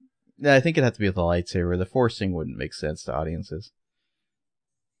enough. Yeah, I think it'd have to be with the lightsaber. The Force thing wouldn't make sense to audiences.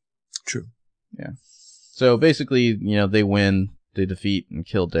 True. Yeah. So basically, you know, they win, they defeat and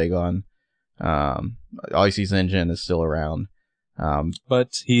kill Dagon. Obviously, Zinjin is still around. But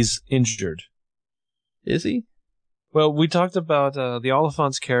he's injured. Is he? Well, we talked about the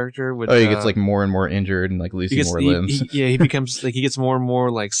Oliphant's character. Which, he gets like more and more injured and like losing more limbs. He becomes like he gets more and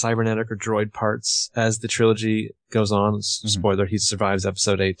more like cybernetic or droid parts as the trilogy goes on. Spoiler: he survives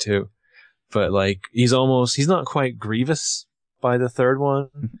Episode 8 too. But like he's not quite Grievous by the third one,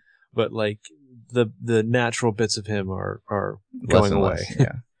 but like the natural bits of him are going away. Less,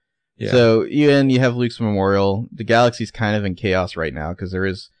 yeah. Yeah. So you have Luke's memorial. The galaxy's kind of in chaos right now because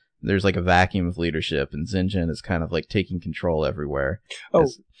there's like a vacuum of leadership, and Zinjin is kind of like taking control everywhere.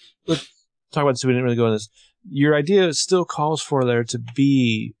 Let's talk about this. We didn't really go on this. Your idea still calls for there to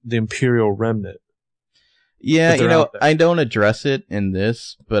be the Imperial remnant. Yeah, you know, I don't address it in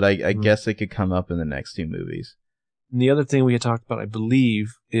this, but I guess it could come up in the next two movies. And the other thing we had talked about, I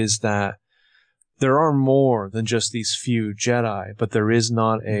believe, is that there are more than just these few Jedi, but there is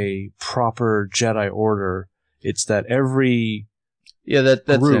not a proper Jedi order. It's that every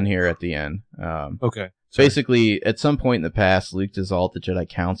that's group. in here at the end. Okay. Sorry. Basically, at some point in the past, Luke dissolved the Jedi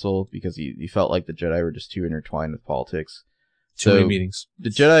Council because he felt like the Jedi were just too intertwined with politics. Too many meetings. The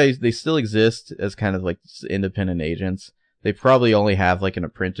Jedi, they still exist as kind of like independent agents. They probably only have like an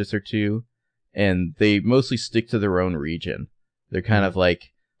apprentice or two, and they mostly stick to their own region. They're kind of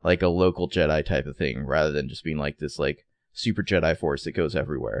like a local Jedi type of thing, rather than just being like this like super Jedi force that goes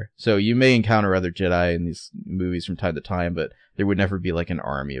everywhere. So you may encounter other Jedi in these movies from time to time, but there would never be like an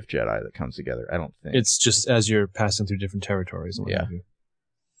army of Jedi that comes together. I don't think. It's just as you're passing through different territories. And what have you.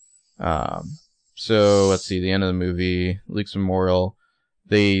 So let's see, the end of the movie, Luke's memorial.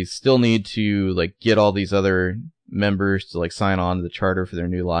 They still need to like get all these other members to like sign on to the charter for their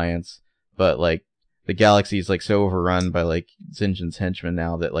new alliance, but like the galaxy is like so overrun by like Zinjin's henchmen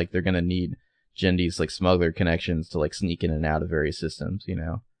now that like they're gonna need Jendi's like smuggler connections to like sneak in and out of various systems, you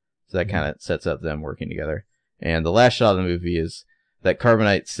know. So that kind of sets up them working together. And the last shot of the movie is that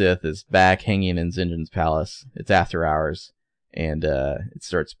Carbonite Sith is back hanging in Zinjin's palace. It's after hours, and it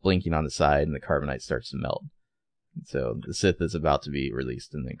starts blinking on the side, and the Carbonite starts to melt. And so the Sith is about to be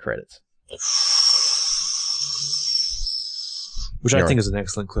released in the credits. Which I think is an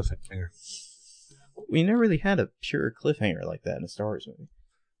excellent cliffhanger. We never really had a pure cliffhanger like that in a Star Wars movie.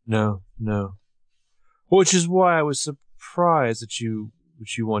 No. Which is why I was surprised that you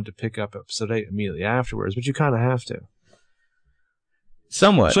wanted to pick up Episode 8 immediately afterwards, but you kind of have to.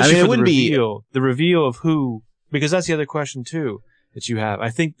 Somewhat. Especially it wouldn't be the reveal of who, because that's the other question too that you have. I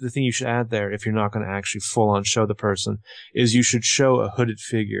think the thing you should add there, if you're not going to actually full on show the person, is you should show a hooded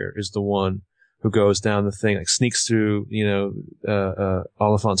figure is the one who goes down the thing, like sneaks through,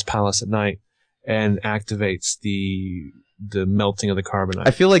 Oliphant's palace at night and activates the melting of the carbonite.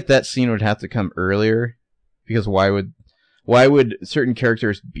 I feel like that scene would have to come earlier, because why would certain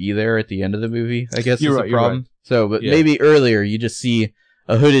characters be there at the end of the movie? I guess is the problem. So, but maybe earlier you just see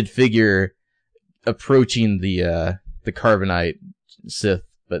a hooded figure approaching the Carbonite Sith,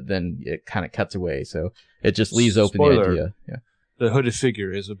 but then it kind of cuts away. So it just leaves open the idea. Yeah. The hooded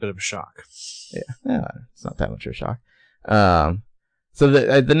figure is a bit of a shock. Yeah, it's not that much of a shock. So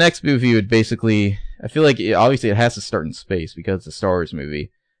the next movie would basically, I feel like obviously it has to start in space because it's a Star Wars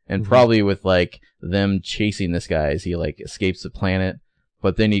movie, and probably with like them chasing this guy as he like escapes the planet,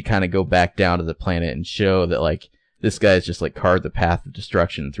 but then you kind of go back down to the planet and show that like this guy's just like carved the path of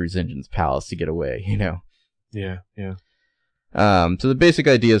destruction through Zinjin's palace to get away, you know? Yeah. So the basic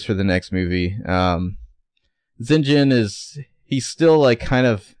ideas for the next movie, Zinjin he's still like kind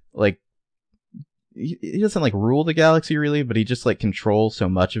of like, he doesn't like rule the galaxy really, but he just like controls so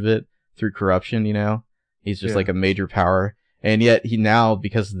much of it through corruption, you know? He's just like a major power. And yet he now,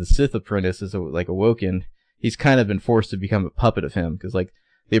 because the Sith apprentice is like awoken, he's kind of been forced to become a puppet of him. Cause like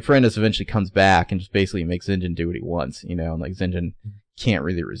the apprentice eventually comes back and just basically makes Zinjin do what he wants, you know? And like Zinjin can't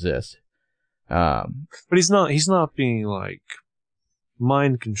really resist. But he's not being like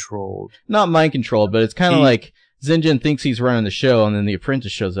mind controlled. Not mind controlled, but it's kind of like Zinjin thinks he's running the show, and then the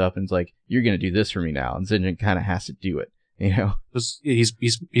apprentice shows up and is like, "You're gonna do this for me now," and Zinjin kind of has to do it, you know.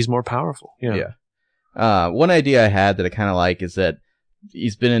 He's more powerful. Yeah. One idea I had that I kind of like is that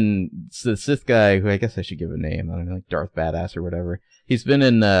he's been in the Sith guy, who I guess I should give a name. I don't know, like Darth Badass or whatever. He's been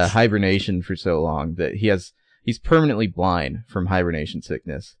in hibernation for so long that he's permanently blind from hibernation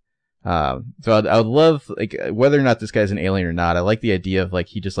sickness. So I would love, like, whether or not this guy's an alien or not, I like the idea of like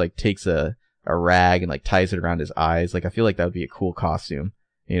he just like takes a rag and like ties it around his eyes. Like I feel like that would be a cool costume,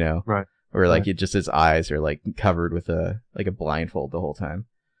 you know? Right. Or like it just his eyes are like covered with a blindfold the whole time.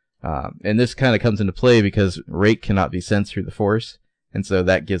 And this kind of comes into play because Rake cannot be sensed through the Force, and so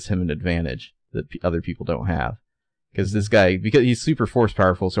that gives him an advantage that other people don't have. Because this guy, because he's super Force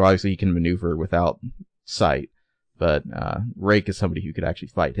powerful, so obviously he can maneuver without sight. But Rake is somebody who could actually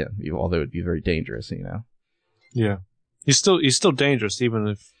fight him, although it would be very dangerous, you know. Yeah, he's still dangerous, even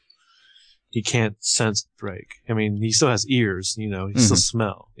if he can't sense Rake. I mean, he still has ears, you know. He still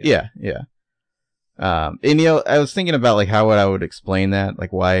smell. Yeah. And you know, I was thinking about like how I would explain that,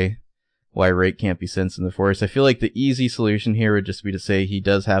 like why Rake can't be sensed in the Force. I feel like the easy solution here would just be to say he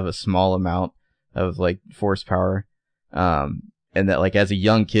does have a small amount of like Force power, and that like as a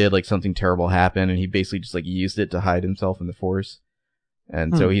young kid, like something terrible happened, and he basically just like used it to hide himself in the Force,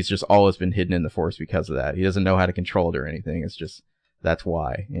 and so he's just always been hidden in the Force because of that. He doesn't know how to control it or anything. It's just that's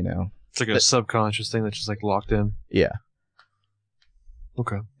why, you know. It's like a subconscious thing that's just like locked in. Yeah.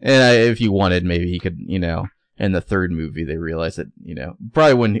 Okay. And if you wanted, maybe he could, you know, in the third movie, they realize that, you know,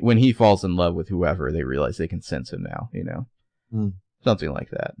 probably when he falls in love with whoever, they realize they can sense him now, you know, something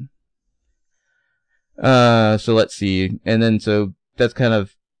like that. So let's see. And then, so that's kind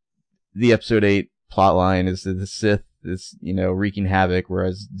of the episode 8 plot line is that the Sith is, you know, wreaking havoc,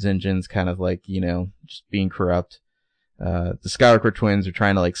 whereas Zinjin's kind of like, you know, just being corrupt. The Skywalker twins are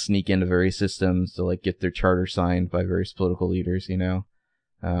trying to like sneak into various systems to like get their charter signed by various political leaders, you know.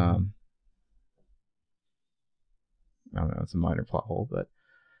 I don't know, it's a minor plot hole, but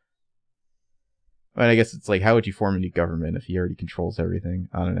I guess it's like, how would you form a new government if he already controls everything?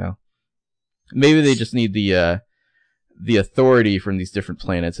 I don't know. Maybe they just need the authority from these different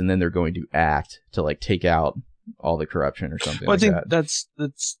planets, and then they're going to act to like take out all the corruption or something. Well, like I think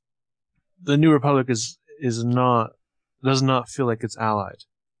that's the New Republic does not feel like it's allied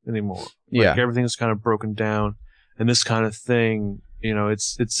anymore. Like everything's kind of broken down, and this kind of thing, you know,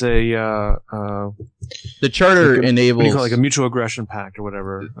 it's a the charter enables, what do you call it, like a mutual aggression pact or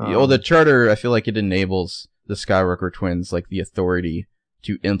whatever. Well, the charter, I feel like it enables the Skywalker twins like the authority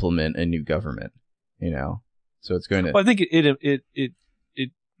to implement a new government, you know. So it's going to. Well, I think it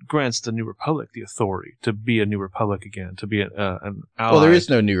grants the New Republic the authority to be a New Republic again, to be an ally. Well, there is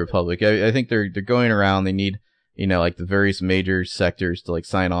no New Republic. I think they're going around. They need, you know, like the various major sectors to like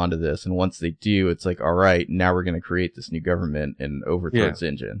sign on to this, and once they do, it's like, all right, now we're going to create this new government and overthrow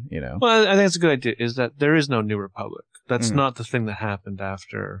Zinjin, you know. Well, I think it's a good idea. Is that there is no New Republic? That's not the thing that happened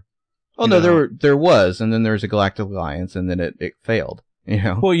after. Oh no, there was, and then there was a Galactic Alliance, and then it failed. You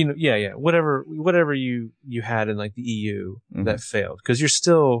know. Well, you know, yeah. Whatever you had in like the EU that failed, because you're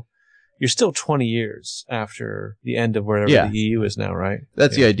still 20 years after the end of wherever the EU is now, right?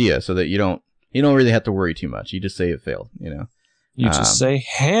 That's the idea, so that you don't really have to worry too much. You just say it failed, you know. You just say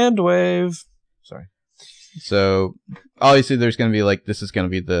hand wave. Sorry. So obviously, there's going to be like, this is going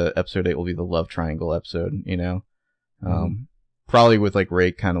to be the episode 8 will be the love triangle episode, you know. Probably with like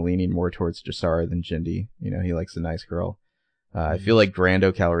Rake kind of leaning more towards Jassara than Jindy. You know, he likes the nice girl. I feel like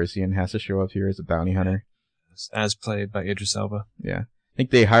Brando Calrissian has to show up here as a bounty hunter. As played by Idris Elba. Yeah. think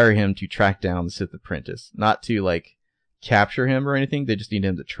they hire him to track down the Sith apprentice, not to like capture him or anything. They just need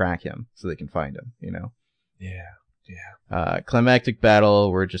him to track him so they can find him, you know? Yeah. Climactic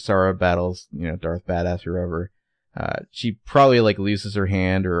battle where Jasara battles, you know, Darth Badass or whoever. She probably like loses her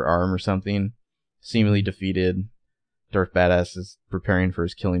hand or arm or something, seemingly defeated. Darth Badass is preparing for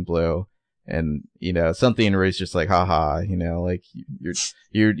his killing blow. And, you know, something where he's just like, haha, you know, like,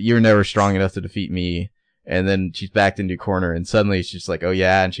 you're never strong enough to defeat me. And then she's backed into a corner and suddenly she's like, oh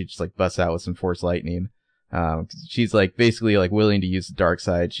yeah. And she just like busts out with some force lightning. She's like basically like willing to use the dark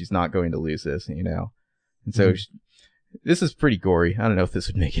side. She's not going to lose this, you know? And so this is pretty gory. I don't know if this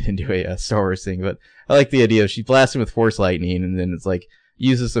would make it into a Star Wars thing, but I like the idea of she blasts him with force lightning and then it's like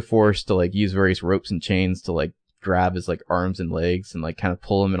uses the force to like use various ropes and chains to like grab his like arms and legs and like kind of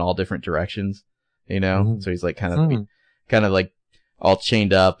pull him in all different directions, you know? So he's like kind of like all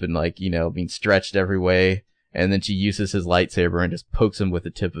chained up and like, you know, being stretched every way. And then she uses his lightsaber and just pokes him with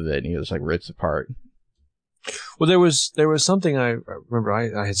the tip of it and he just like rips apart. Well, there was something I remember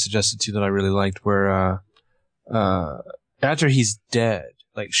I had suggested to you that I really liked where, after he's dead,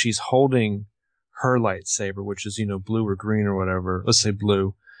 like she's holding her lightsaber, which is, you know, blue or green or whatever. Let's say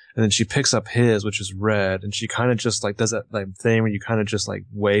blue. And then she picks up his, which is red, and she kind of just like does that like thing where you kind of just like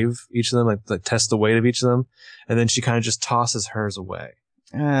wave each of them, like test the weight of each of them, and then she kind of just tosses hers away.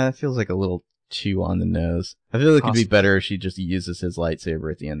 It feels like a little too on the nose. I feel like it'd be better if she just uses his lightsaber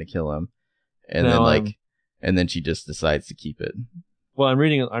at the end to kill him, and then she just decides to keep it. Well, I'm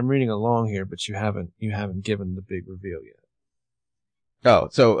reading along here, but you haven't given the big reveal yet. Oh,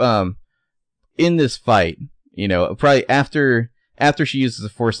 so in this fight, you know, probably after she uses the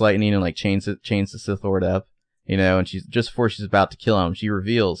Force lightning and like chains the Sith Lord up, you know, and she's just before she's about to kill him, she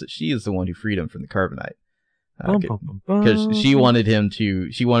reveals that she is the one who freed him from the carbonite. Because she wanted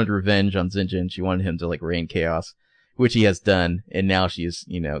revenge on Zinjin. She wanted him to like rain chaos, which he has done, and now she is,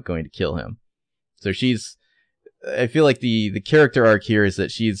 you know, going to kill him. So I feel like the character arc here is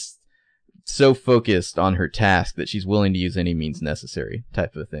that she's so focused on her task that she's willing to use any means necessary,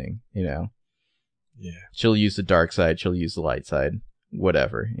 type of thing, you know. Yeah. She'll use the dark side, she'll use the light side,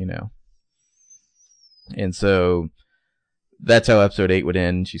 whatever, you know. And so that's how episode 8 would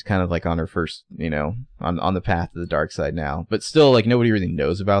end. She's kind of like on her first, you know, on the path to the dark side now. But still, like, nobody really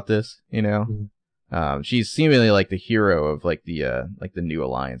knows about this, you know. Mm-hmm. She's seemingly like the hero of like the new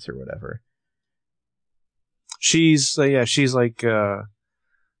alliance or whatever. She's like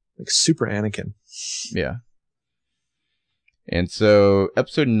super Anakin. Yeah. And so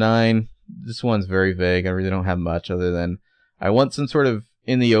episode 9, this one's very vague. I really don't have much other than I want some sort of,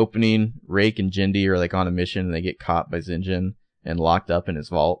 in the opening, Rake and Jindy are like on a mission and they get caught by Zinjin and locked up in his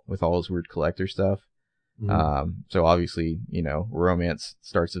vault with all his weird collector stuff. Mm-hmm. So obviously, you know, romance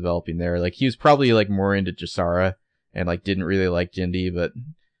starts developing there. Like he was probably like more into Jasara and like didn't really like Jindy, but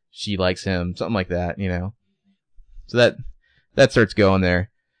she likes him, something like that, you know. So that starts going there.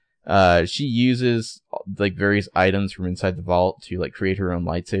 She uses like various items from inside the vault to like create her own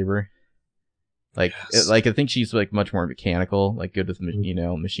lightsaber. Like, yes. I think she's like much more mechanical, like good with, you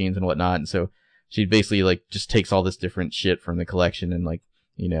know, machines and whatnot. And so she basically like just takes all this different shit from the collection and like,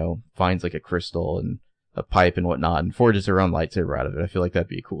 you know, finds like a crystal and a pipe and whatnot and forges her own lightsaber out of it. I feel like that'd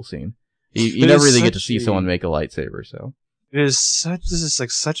be a cool scene. You never really get to see someone make a lightsaber, so. This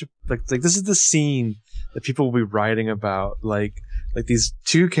is the scene that people will be writing about. Like these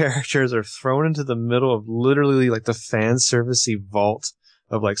two characters are thrown into the middle of literally like the fan servicey vault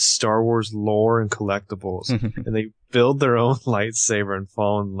of like Star Wars lore and collectibles, and they build their own lightsaber and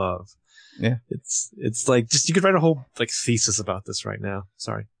fall in love. Yeah, it's like just you could write a whole like thesis about this right now.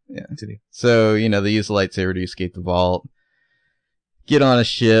 Sorry. Yeah. Continue. So you know they use the lightsaber to escape the vault, get on a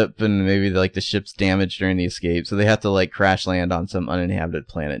ship, and maybe like the ship's damaged during the escape, so they have to like crash land on some uninhabited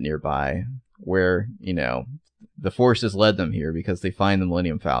planet nearby, where you know the Force has led them here because they find the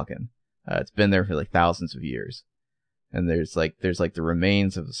Millennium Falcon. It's been there for like thousands of years. And there's like the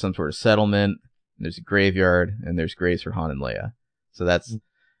remains of some sort of settlement. There's a graveyard, and there's graves for Han and Leia. So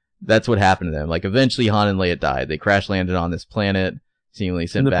that's what happened to them. Like eventually, Han and Leia died. They crash landed on this planet, seemingly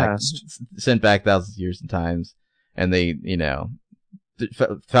sent back thousands of years and times. And they, you know,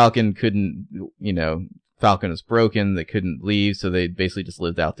 Falcon couldn't, you know, Falcon was broken. They couldn't leave, so they basically just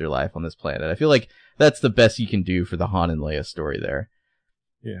lived out their life on this planet. I feel like that's the best you can do for the Han and Leia story there.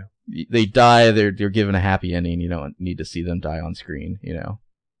 Yeah. They die, they're given a happy ending. You don't need to see them die on screen, you know.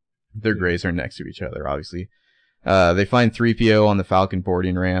 Their graves are next to each other, obviously. They find 3PO on the Falcon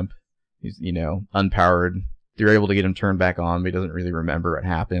boarding ramp. He's, you know, unpowered. They're able to get him turned back on, but he doesn't really remember what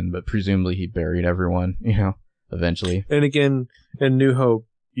happened, but presumably he buried everyone, you know, eventually. And again, in New Hope,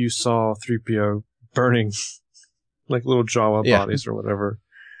 you saw 3PO burning like little Jawa Yeah. bodies or whatever.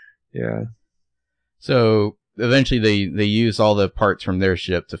 Yeah. So eventually they use all the parts from their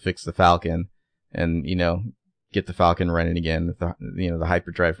ship to fix the Falcon, and get the Falcon running again with the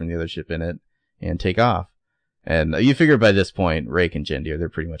hyperdrive from the other ship in it, and take off. And you figure by this point, Rake and Jindy they're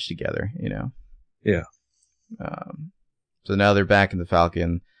pretty much together, Yeah. So now they're back in the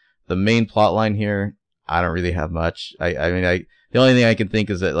Falcon. The main plot line here, I don't really have much. I mean, the only thing I can think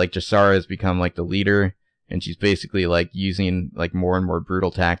is that like Jasara has become like the leader, and she's basically like using like more and more brutal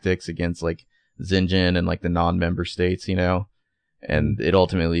tactics against like Zinjin and like the non-member states, and it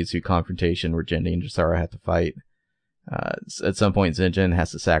ultimately leads to a confrontation where Jindy and Jasara have to fight. At some point, Zinjin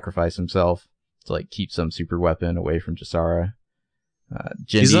has to sacrifice himself to like keep some super weapon away from Jasara.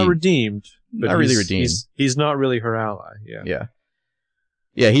 Jindy, He's not redeemed. But not really redeemed. He's not really her ally. Yeah.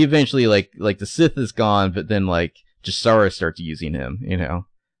 Yeah. He eventually like the Sith is gone, but then like Jasara starts using him,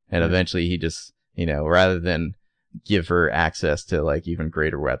 and eventually he just, rather than give her access to like even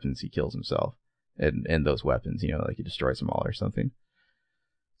greater weapons, he kills himself and those weapons, like he destroys them all or something.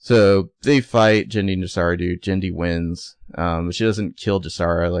 So they fight. Jindy and Jasara do. Jindy wins. But she doesn't kill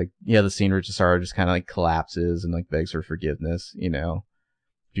Jasara. Like, the scene where Jasara just kind of like collapses and like begs for forgiveness,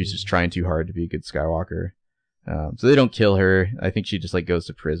 She's just trying too hard to be a good Skywalker. So they don't kill her. I think she just like goes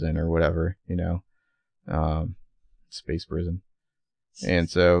to prison or whatever, space prison. And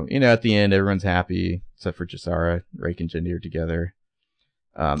so, at the end, everyone's happy except for Jasara. Rake and Jindy are together.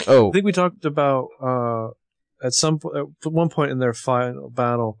 I think we talked about, at one point in their final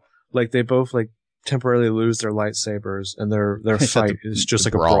battle, like they both like temporarily lose their lightsabers and their fight is just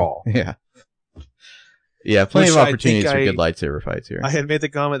like a brawl. Yeah. Yeah, plenty of opportunities for good lightsaber fights here. I had made the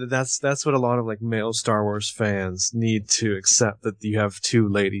comment that that's what a lot of like male Star Wars fans need to accept, that you have two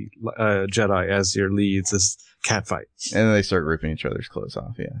lady Jedi as your leads, as catfight. And then they start ripping each other's clothes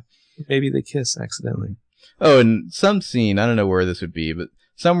off, yeah. Maybe they kiss accidentally. Oh, and some scene, I don't know where this would be, but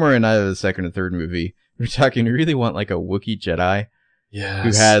somewhere in either the second or third movie, we really want like a Wookiee Jedi. Yes.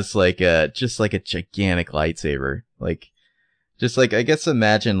 Who has like just like a gigantic lightsaber. Like, just like, I guess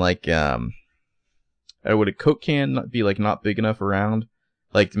imagine like, would a Coke can not be like not big enough around?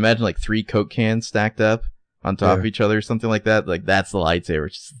 Like imagine like 3 Coke cans stacked up on top of each other or something like that. Like that's the lightsaber.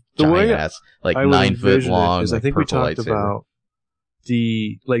 It's just giant ass, like 9 foot long. Like, I think we talked about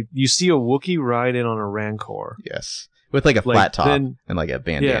like you see a Wookiee ride in on a Rancor. Yes, with like a flat top and like a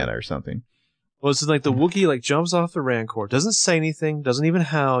bandana or something. Well, it's like the Wookiee like jumps off the Rancor, doesn't say anything, doesn't even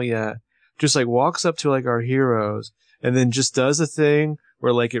howl yet, just like walks up to like our heroes, and then just does a thing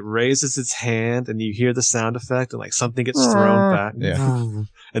where like it raises its hand and you hear the sound effect and like something gets thrown back. Yeah.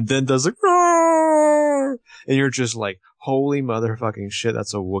 And then does like, and you're just like, holy motherfucking shit,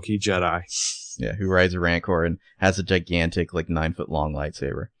 that's a Wookiee Jedi. Yeah, who rides a Rancor and has a gigantic like 9 foot long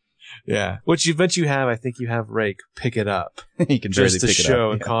lightsaber. Yeah, which you bet you have. I think you have Rake pick it up. He can just to pick show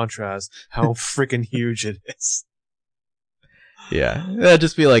it up. in contrast how freaking huge it is. Yeah, that'd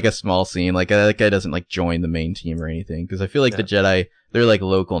just be like a small scene. Like that guy doesn't like join the main team or anything, because I feel like the Jedi, they're like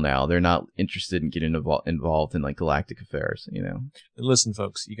local now. They're not interested in getting involved in like galactic affairs. And listen,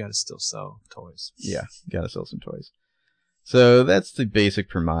 folks, you got to still sell toys. Yeah, you got to sell some toys. So that's the basic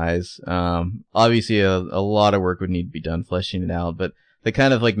premise. Obviously, a lot of work would need to be done fleshing it out, but the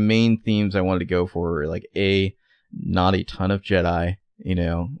kind of like main themes I wanted to go for were like not a ton of Jedi.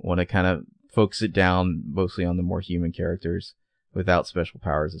 Want to kind of focus it down mostly on the more human characters without special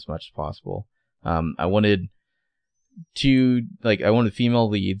powers as much as possible. I wanted female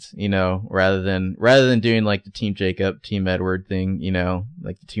leads, rather than doing like the Team Jacob, Team Edward thing,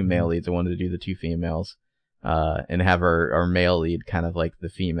 like the 2 male leads. I wanted to do the 2 females, and have our male lead kind of like the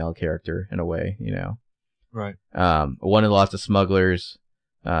female character in a way, Right. I wanted lots of smugglers,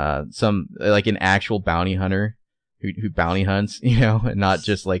 some like an actual bounty hunter who bounty hunts, and not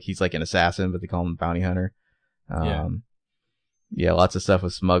just like he's like an assassin, but they call him a bounty hunter. Yeah, lots of stuff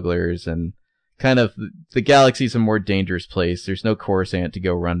with smugglers, and kind of the galaxy's a more dangerous place. There's no Coruscant to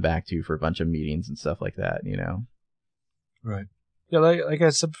go run back to for a bunch of meetings and stuff like that, Right. Yeah, like I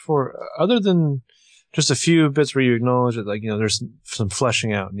said before, other than just a few bits where you acknowledge that, like, there's some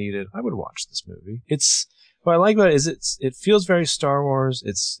fleshing out needed, I would watch this movie. What I like about it is it feels very Star Wars.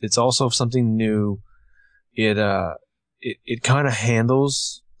 It's also something new. It kind of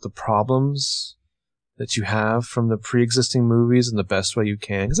handles the problems that you have from the pre-existing movies in the best way you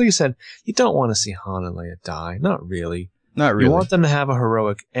can. Because like you said, you don't want to see Han and Leia die. Not really. Not really. You want them to have a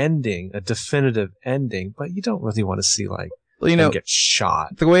heroic ending, a definitive ending, but you don't really want to see them get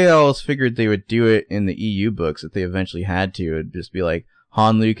shot. The way I always figured they would do it in the EU books, if they eventually had to, it'd just be like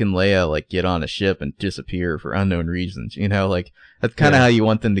Han, Luke, and Leia like get on a ship and disappear for unknown reasons. Like that's kind of how you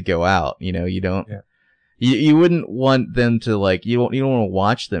want them to go out. You You wouldn't want them to like you don't want to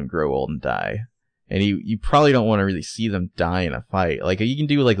watch them grow old and die, and you probably don't want to really see them die in a fight. Like you can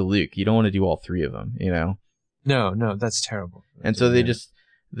do like Luke, you don't want to do all three of them, you know? No, that's terrible. And so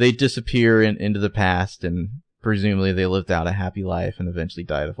they disappear into the past, and presumably they lived out a happy life and eventually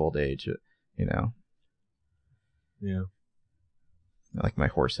died of old age, you know? Yeah. I like my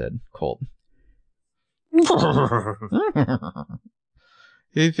horse head, Colt. I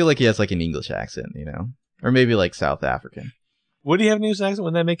feel like he has like an English accent, you know? Or maybe like South African. Would he have an English accent?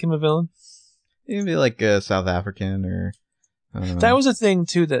 Would that make him a villain? Maybe like South African or... That was a thing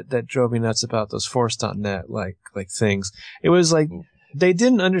too that drove me nuts about those Force.net like things. It was like they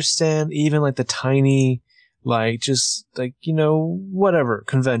didn't understand even like the tiny like just like, you know, whatever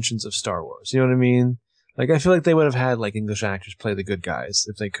conventions of Star Wars. You know what I mean? Like I feel like they would have had like English actors play the good guys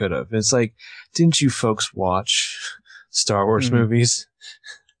if they could have. It's like, didn't you folks watch Star Wars movies?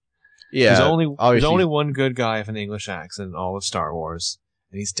 Yeah. There's only one good guy with an English accent in all of Star Wars,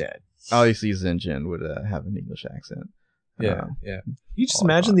 and he's dead. Obviously, Zinjin would have an English accent. Yeah. You just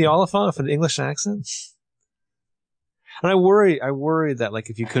imagine the Oliphant with an English accent? And I worry that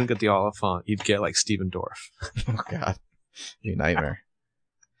like if you couldn't get the Oliphant, you'd get like Stephen Dorff. Oh God, be a nightmare.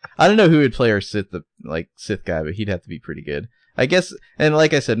 I don't know who would play our Sith guy, but he'd have to be pretty good, I guess. And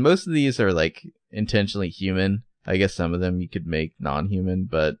like I said, most of these are like intentionally human. I guess some of them you could make non-human,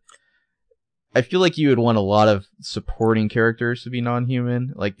 but I feel like you would want a lot of supporting characters to be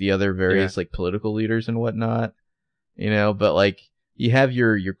non-human, like the other various like political leaders and whatnot. You know, but like you have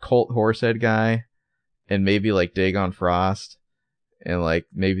your cult horsehead guy, and maybe like Dagon Frost, and like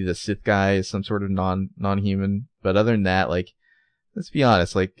maybe the Sith guy is some sort of non-human. But other than that, like let's be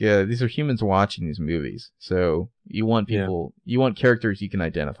honest, like these are humans watching these movies, so you want you want characters you can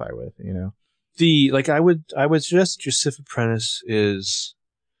identify with. You know, I would suggest that your Sith apprentice is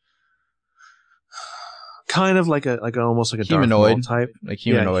kind of like almost like a humanoid Darth Maul type, like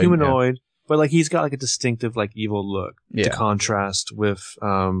humanoid. Yeah, humanoid. Yeah. But like he's got like a distinctive like evil look to Yeah. contrast with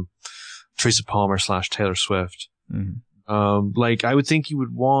Teresa Palmer / Taylor Swift. Mhm. Like I would think you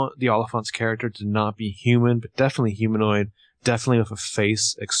would want the Oliphant's character to not be human, but definitely humanoid, definitely with a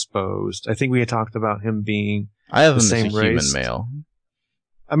face exposed. I think we had talked about him being I have the him same as a race. human male.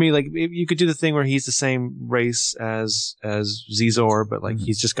 I mean, like you could do the thing where he's the same race as Zizor, but like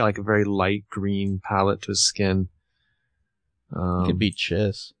he's just got like a very light green palette to his skin. He could be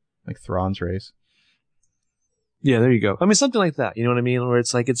Chiss, like Thrawn's race. Yeah, there you go. I mean, something like that. You know what I mean? Where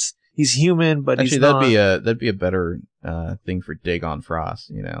it's like he's human, but Actually, he's not. that'd be a better thing for Dagon Frost.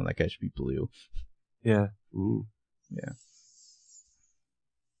 You know, that guy should be blue. Yeah. Ooh. Yeah.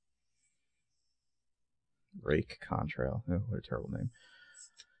 Rake Contrail. Oh, what a terrible name.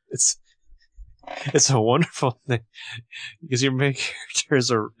 It's a wonderful thing because your main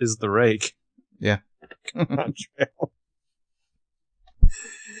character is the Rake. Yeah. Contrail.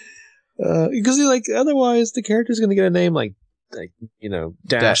 Because like otherwise the character's gonna get a name like you know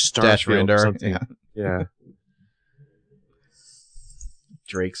Dash Starfield or Rendar. something. Yeah.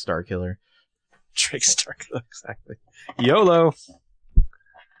 Drake Starkiller. Drake Starkiller, exactly. YOLO.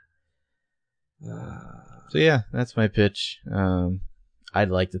 So yeah, that's my pitch. I'd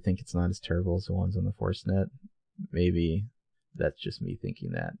like to think it's not as terrible as the ones on the ForceNet. Maybe that's just me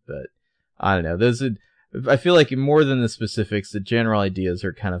thinking that, but I don't know. I feel like more than the specifics, the general ideas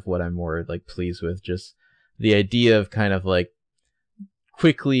are kind of what I'm more like pleased with. Just the idea of kind of like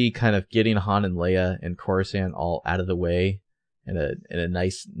quickly kind of getting Han and Leia and Coruscant all out of the way in a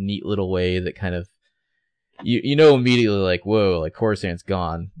nice, neat little way that kind of you know immediately like, whoa, like Coruscant's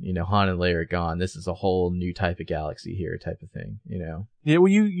gone. You know, Han and Leia are gone. This is a whole new type of galaxy here, type of thing. You know. Yeah,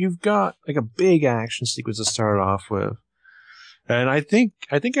 well, you've got like a big action sequence to start off with. And I think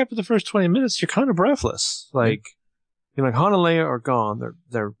after the first 20 minutes, you're kind of breathless. Like, you know, like Han and Leia are gone.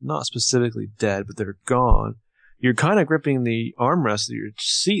 They're not specifically dead, but they're gone. You're kind of gripping the armrest of your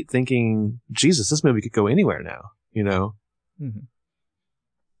seat thinking, Jesus, this movie could go anywhere now, you know? Mm-hmm.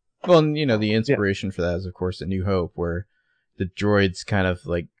 Well, and, you know, the inspiration for that is, of course, A New Hope, where the droids kind of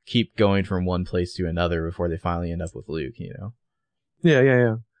like keep going from one place to another before they finally end up with Luke, you know?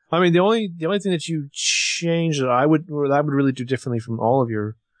 Yeah. I mean, the only thing that you change that I would really do differently from all of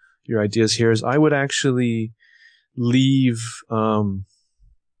your ideas here is I would actually leave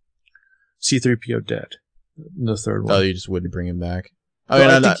C-3PO dead in the third one. Oh, you just wouldn't bring him back?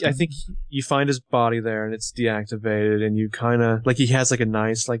 I think you find his body there and it's deactivated, and you kind of like he has like a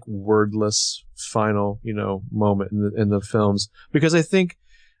nice like wordless final moment in the films, because I think,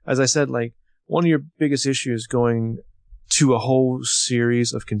 as I said, like one of your biggest issues going to a whole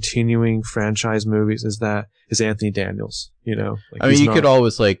series of continuing franchise movies is Anthony Daniels. You know, like I mean, you could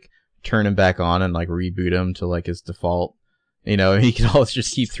always like turn him back on and like reboot him to like his default. You know, he can always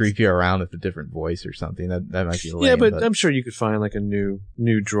just keep 3PO around with a different voice or something. That might be lame. Yeah, but I'm sure you could find like a new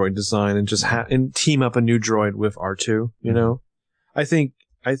droid design and just and team up a new droid with R2. You know, I think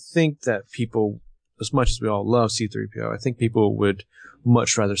that people, as much as we all love C-3PO, I think people would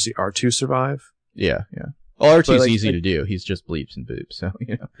much rather see R2 survive. Yeah. Well, R2's like, easy to do. He's just bleeps and boops, so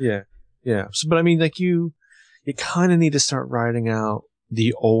you know. Yeah. So, but I mean, like you kind of need to start writing out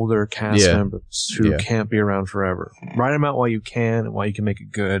the older cast members who can't be around forever. Write them out while you can and while you can make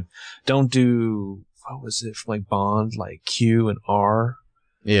it good. Don't do, what was it, from like Bond, like Q and R?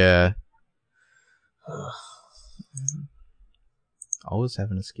 Yeah. Always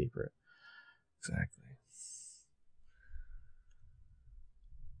have an escape route. Exactly.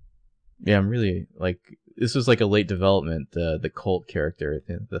 Yeah, I'm really, like, this was like a late development, the Colt character,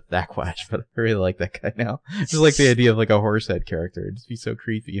 the Thakwash, but I really like that guy now. I just like the idea of like a horsehead character. It'd just be so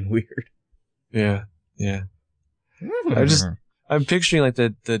creepy and weird. Yeah. I'm picturing like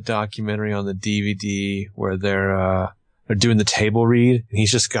the documentary on the DVD where they're doing the table read and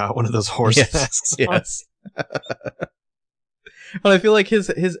he's just got one of those horse masks on. Yes. Well, I feel like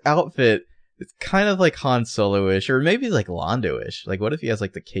his outfit, it's kind of like Han Solo-ish, or maybe like Lando-ish. Like, what if he has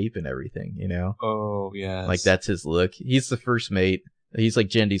like the cape and everything, you know? Oh, yeah. Like, that's his look. He's the first mate. He's like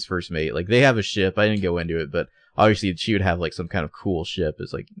Jendy's first mate. Like, they have a ship. I didn't go into it, but obviously she would have like some kind of cool ship.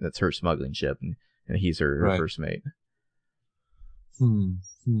 It's like, that's her smuggling ship, and he's her first mate.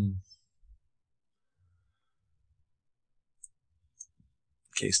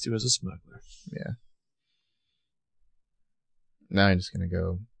 K-Stu is a smuggler. Yeah. Now I'm just gonna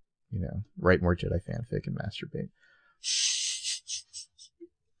go, you know, write more Jedi fanfic and masturbate.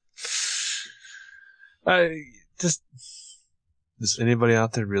 Does anybody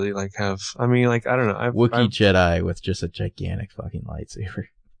out there really like have? I mean, like, I don't know. Wookiee Jedi with just a gigantic fucking lightsaber,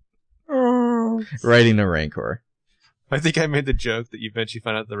 riding a Rancor. I think I made the joke that you eventually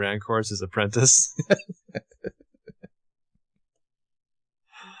find out the Rancor is his apprentice.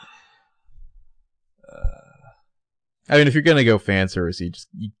 I mean, if you're gonna go fan service,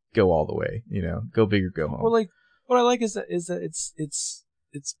 you go all the way. You know, go big or go home. Well, like, what I like is that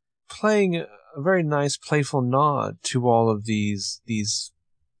it's playing a very nice, playful nod to all of these things.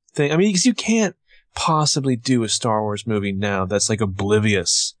 I mean, because you can't possibly do a Star Wars movie now that's like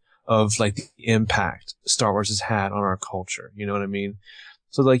oblivious of like the impact Star Wars has had on our culture. You know what I mean?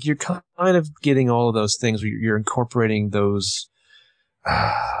 So like, you're kind of getting all of those things where you're incorporating those.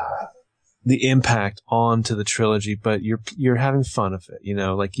 The impact onto the trilogy, but you're having fun of it, you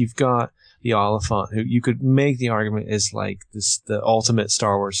know. Like, you've got the Oliphant, who you could make the argument is like the ultimate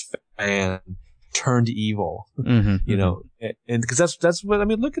Star Wars fan turned evil, you know. And because that's what I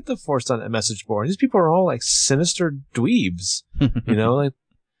mean. Look at the Force on that message board. These people are all like sinister dweebs, you know.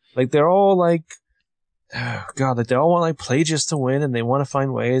 Like they're all like, oh God, like they all want like Plagueis to win, and they want to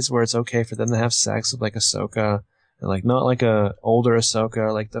find ways where it's okay for them to have sex with like Ahsoka. And like, not like a older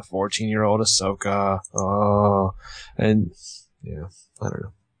Ahsoka, like the 14-year-old Ahsoka. Oh, and yeah, I don't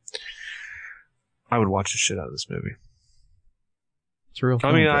know. I would watch the shit out of this movie. It's real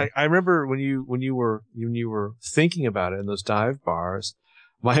fun. I mean, I remember when you were thinking about it in those dive bars.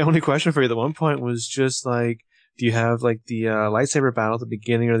 My only question for you at one point was just like, do you have like the lightsaber battle at the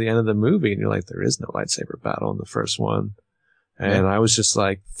beginning or the end of the movie? And you're like, there is no lightsaber battle in the first one. And I was just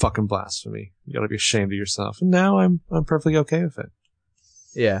like, fucking blasphemy. You gotta be ashamed of yourself. And now I'm perfectly okay with it.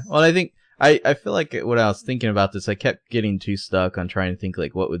 Yeah. Well, I think, I feel like when I was thinking about this, I kept getting too stuck on trying to think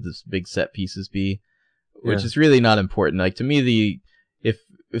like, what would this big set pieces be? Which is really not important. Like, to me, if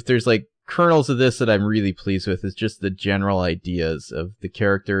there's like kernels of this that I'm really pleased with, is just the general ideas of the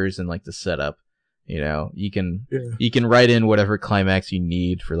characters and like the setup. You know, you can write in whatever climax you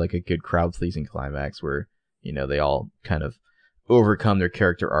need for like a good crowd pleasing climax where, you know, they all kind of overcome their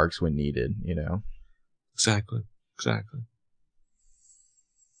character arcs when needed, you know. Exactly.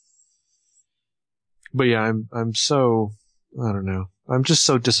 But yeah, I'm so, I don't know. I'm just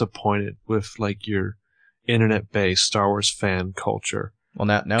so disappointed with like your internet-based Star Wars fan culture. Well,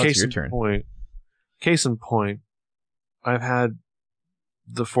 now it's your turn. Case in point, I've had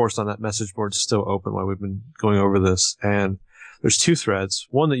the Force on that message board still open while we've been going over this, and there's two threads.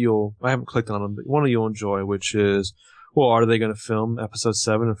 One that I haven't clicked on them, but one that you'll enjoy, which is, well, are they going to film episode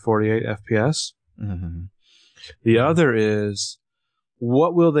 7 in 48 FPS? Mm-hmm. The other is,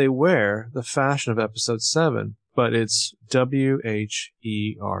 what will they wear the fashion of episode 7? But it's WHERE.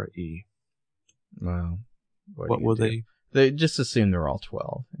 Well, what will they? They just assume they're all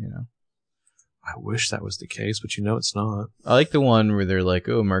 12, you know. I wish that was the case, but it's not. I like the one where they're like,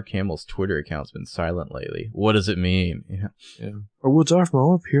 "Oh, Mark Hamill's Twitter account's been silent lately. What does it mean?" Yeah. Or will Darth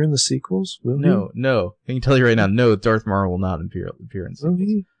Maul appear in the sequels? Will No. I can tell you right now, no, Darth Maul will not appear in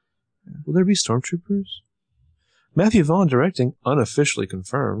sequels. Will there be stormtroopers? Matthew Vaughn directing, unofficially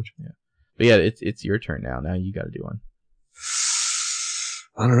confirmed. Yeah. But yeah, it's your turn now. Now you got to do one.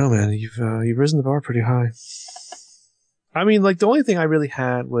 I don't know, man. You've risen the bar pretty high. I mean, like, the only thing I really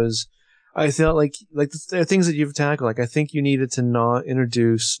had was, I felt like the things that you've tackled, like, I think you needed to not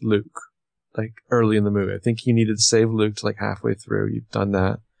introduce Luke, like, early in the movie. I think you needed to save Luke to, like, halfway through. You've done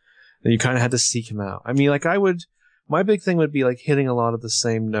that. And you kind of had to seek him out. I mean, like, my big thing would be, like, hitting a lot of the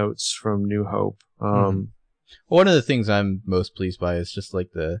same notes from New Hope. One of the things I'm most pleased by is just,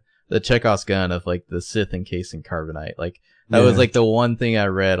 like, the Chekhov's gun of, like, the Sith encasing carbonite. Like, that was, like, the one thing I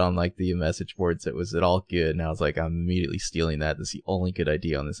read on, like, the message boards that was it all good. And I was like, I'm immediately stealing that. That's the only good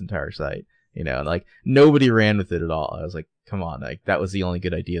idea on this entire site. You know, and, like, nobody ran with it at all. I was like, come on, like, that was the only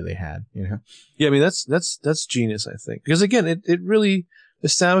good idea they had, you know? Yeah, I mean, that's genius, I think. Because, again, it really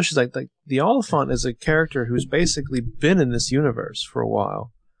establishes, like the Oliphant is a character who's basically been in this universe for a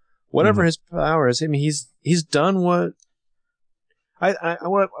while. Whatever his power is, I mean, he's done what...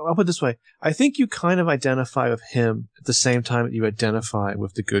 I'll put it this way. I think you kind of identify with him at the same time that you identify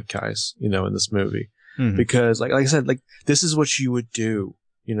with the good guys, you know, in this movie. Mm-hmm. Because, like I said, like, this is what you would do.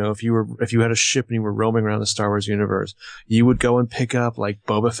 You know, if you had a ship and you were roaming around the Star Wars universe, you would go and pick up, like,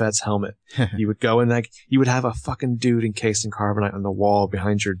 Boba Fett's helmet. You would go and, like, you would have a fucking dude encased in carbonite on the wall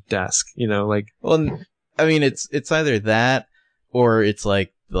behind your desk, you know, like. Well, I mean, it's either that or it's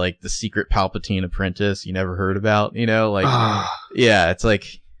like the secret Palpatine apprentice you never heard about, you know, like, yeah, it's like,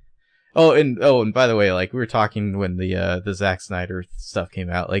 and by the way, like, we were talking when the Zack Snyder stuff came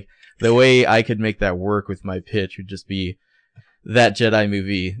out, like, the way I could make that work with my pitch would just be that Jedi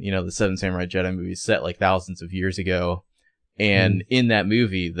movie, you know, the Seven Samurai Jedi movie set like thousands of years ago. And in that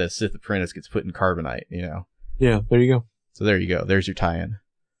movie, the Sith apprentice gets put in carbonite, you know? Yeah, there you go. So there you go. There's your tie-in.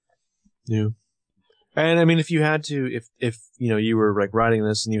 Yeah. And I mean, if you had to, if you know, you were like writing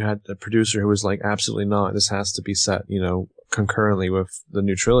this and you had a producer who was like, absolutely not, this has to be set, you know, concurrently with the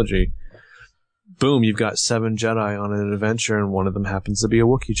new trilogy. Boom, you've got 7 Jedi on an adventure, and one of them happens to be a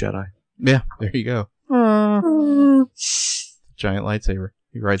Wookiee Jedi. Yeah, there you go. Giant lightsaber.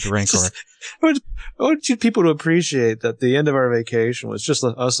 You ride the Rancor. I want you people to appreciate that the end of our vacation was just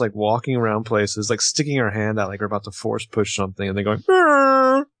us like walking around places, like sticking our hand out like we're about to force push something, and then going.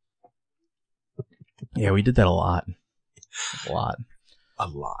 Yeah, we did that a lot. A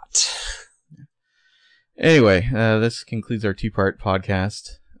lot. Anyway, this concludes our 2-part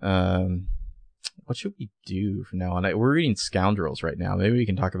podcast. What should we do from now on? We're reading Scoundrels right now. Maybe we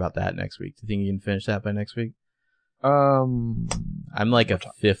can talk about that next week. Do you think you can finish that by next week? I'm like a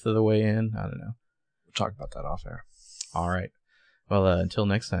fifth of the way in. I don't know. We'll talk about that off air. All right. Well, until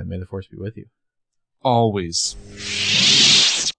next time, may the Force be with you. Always.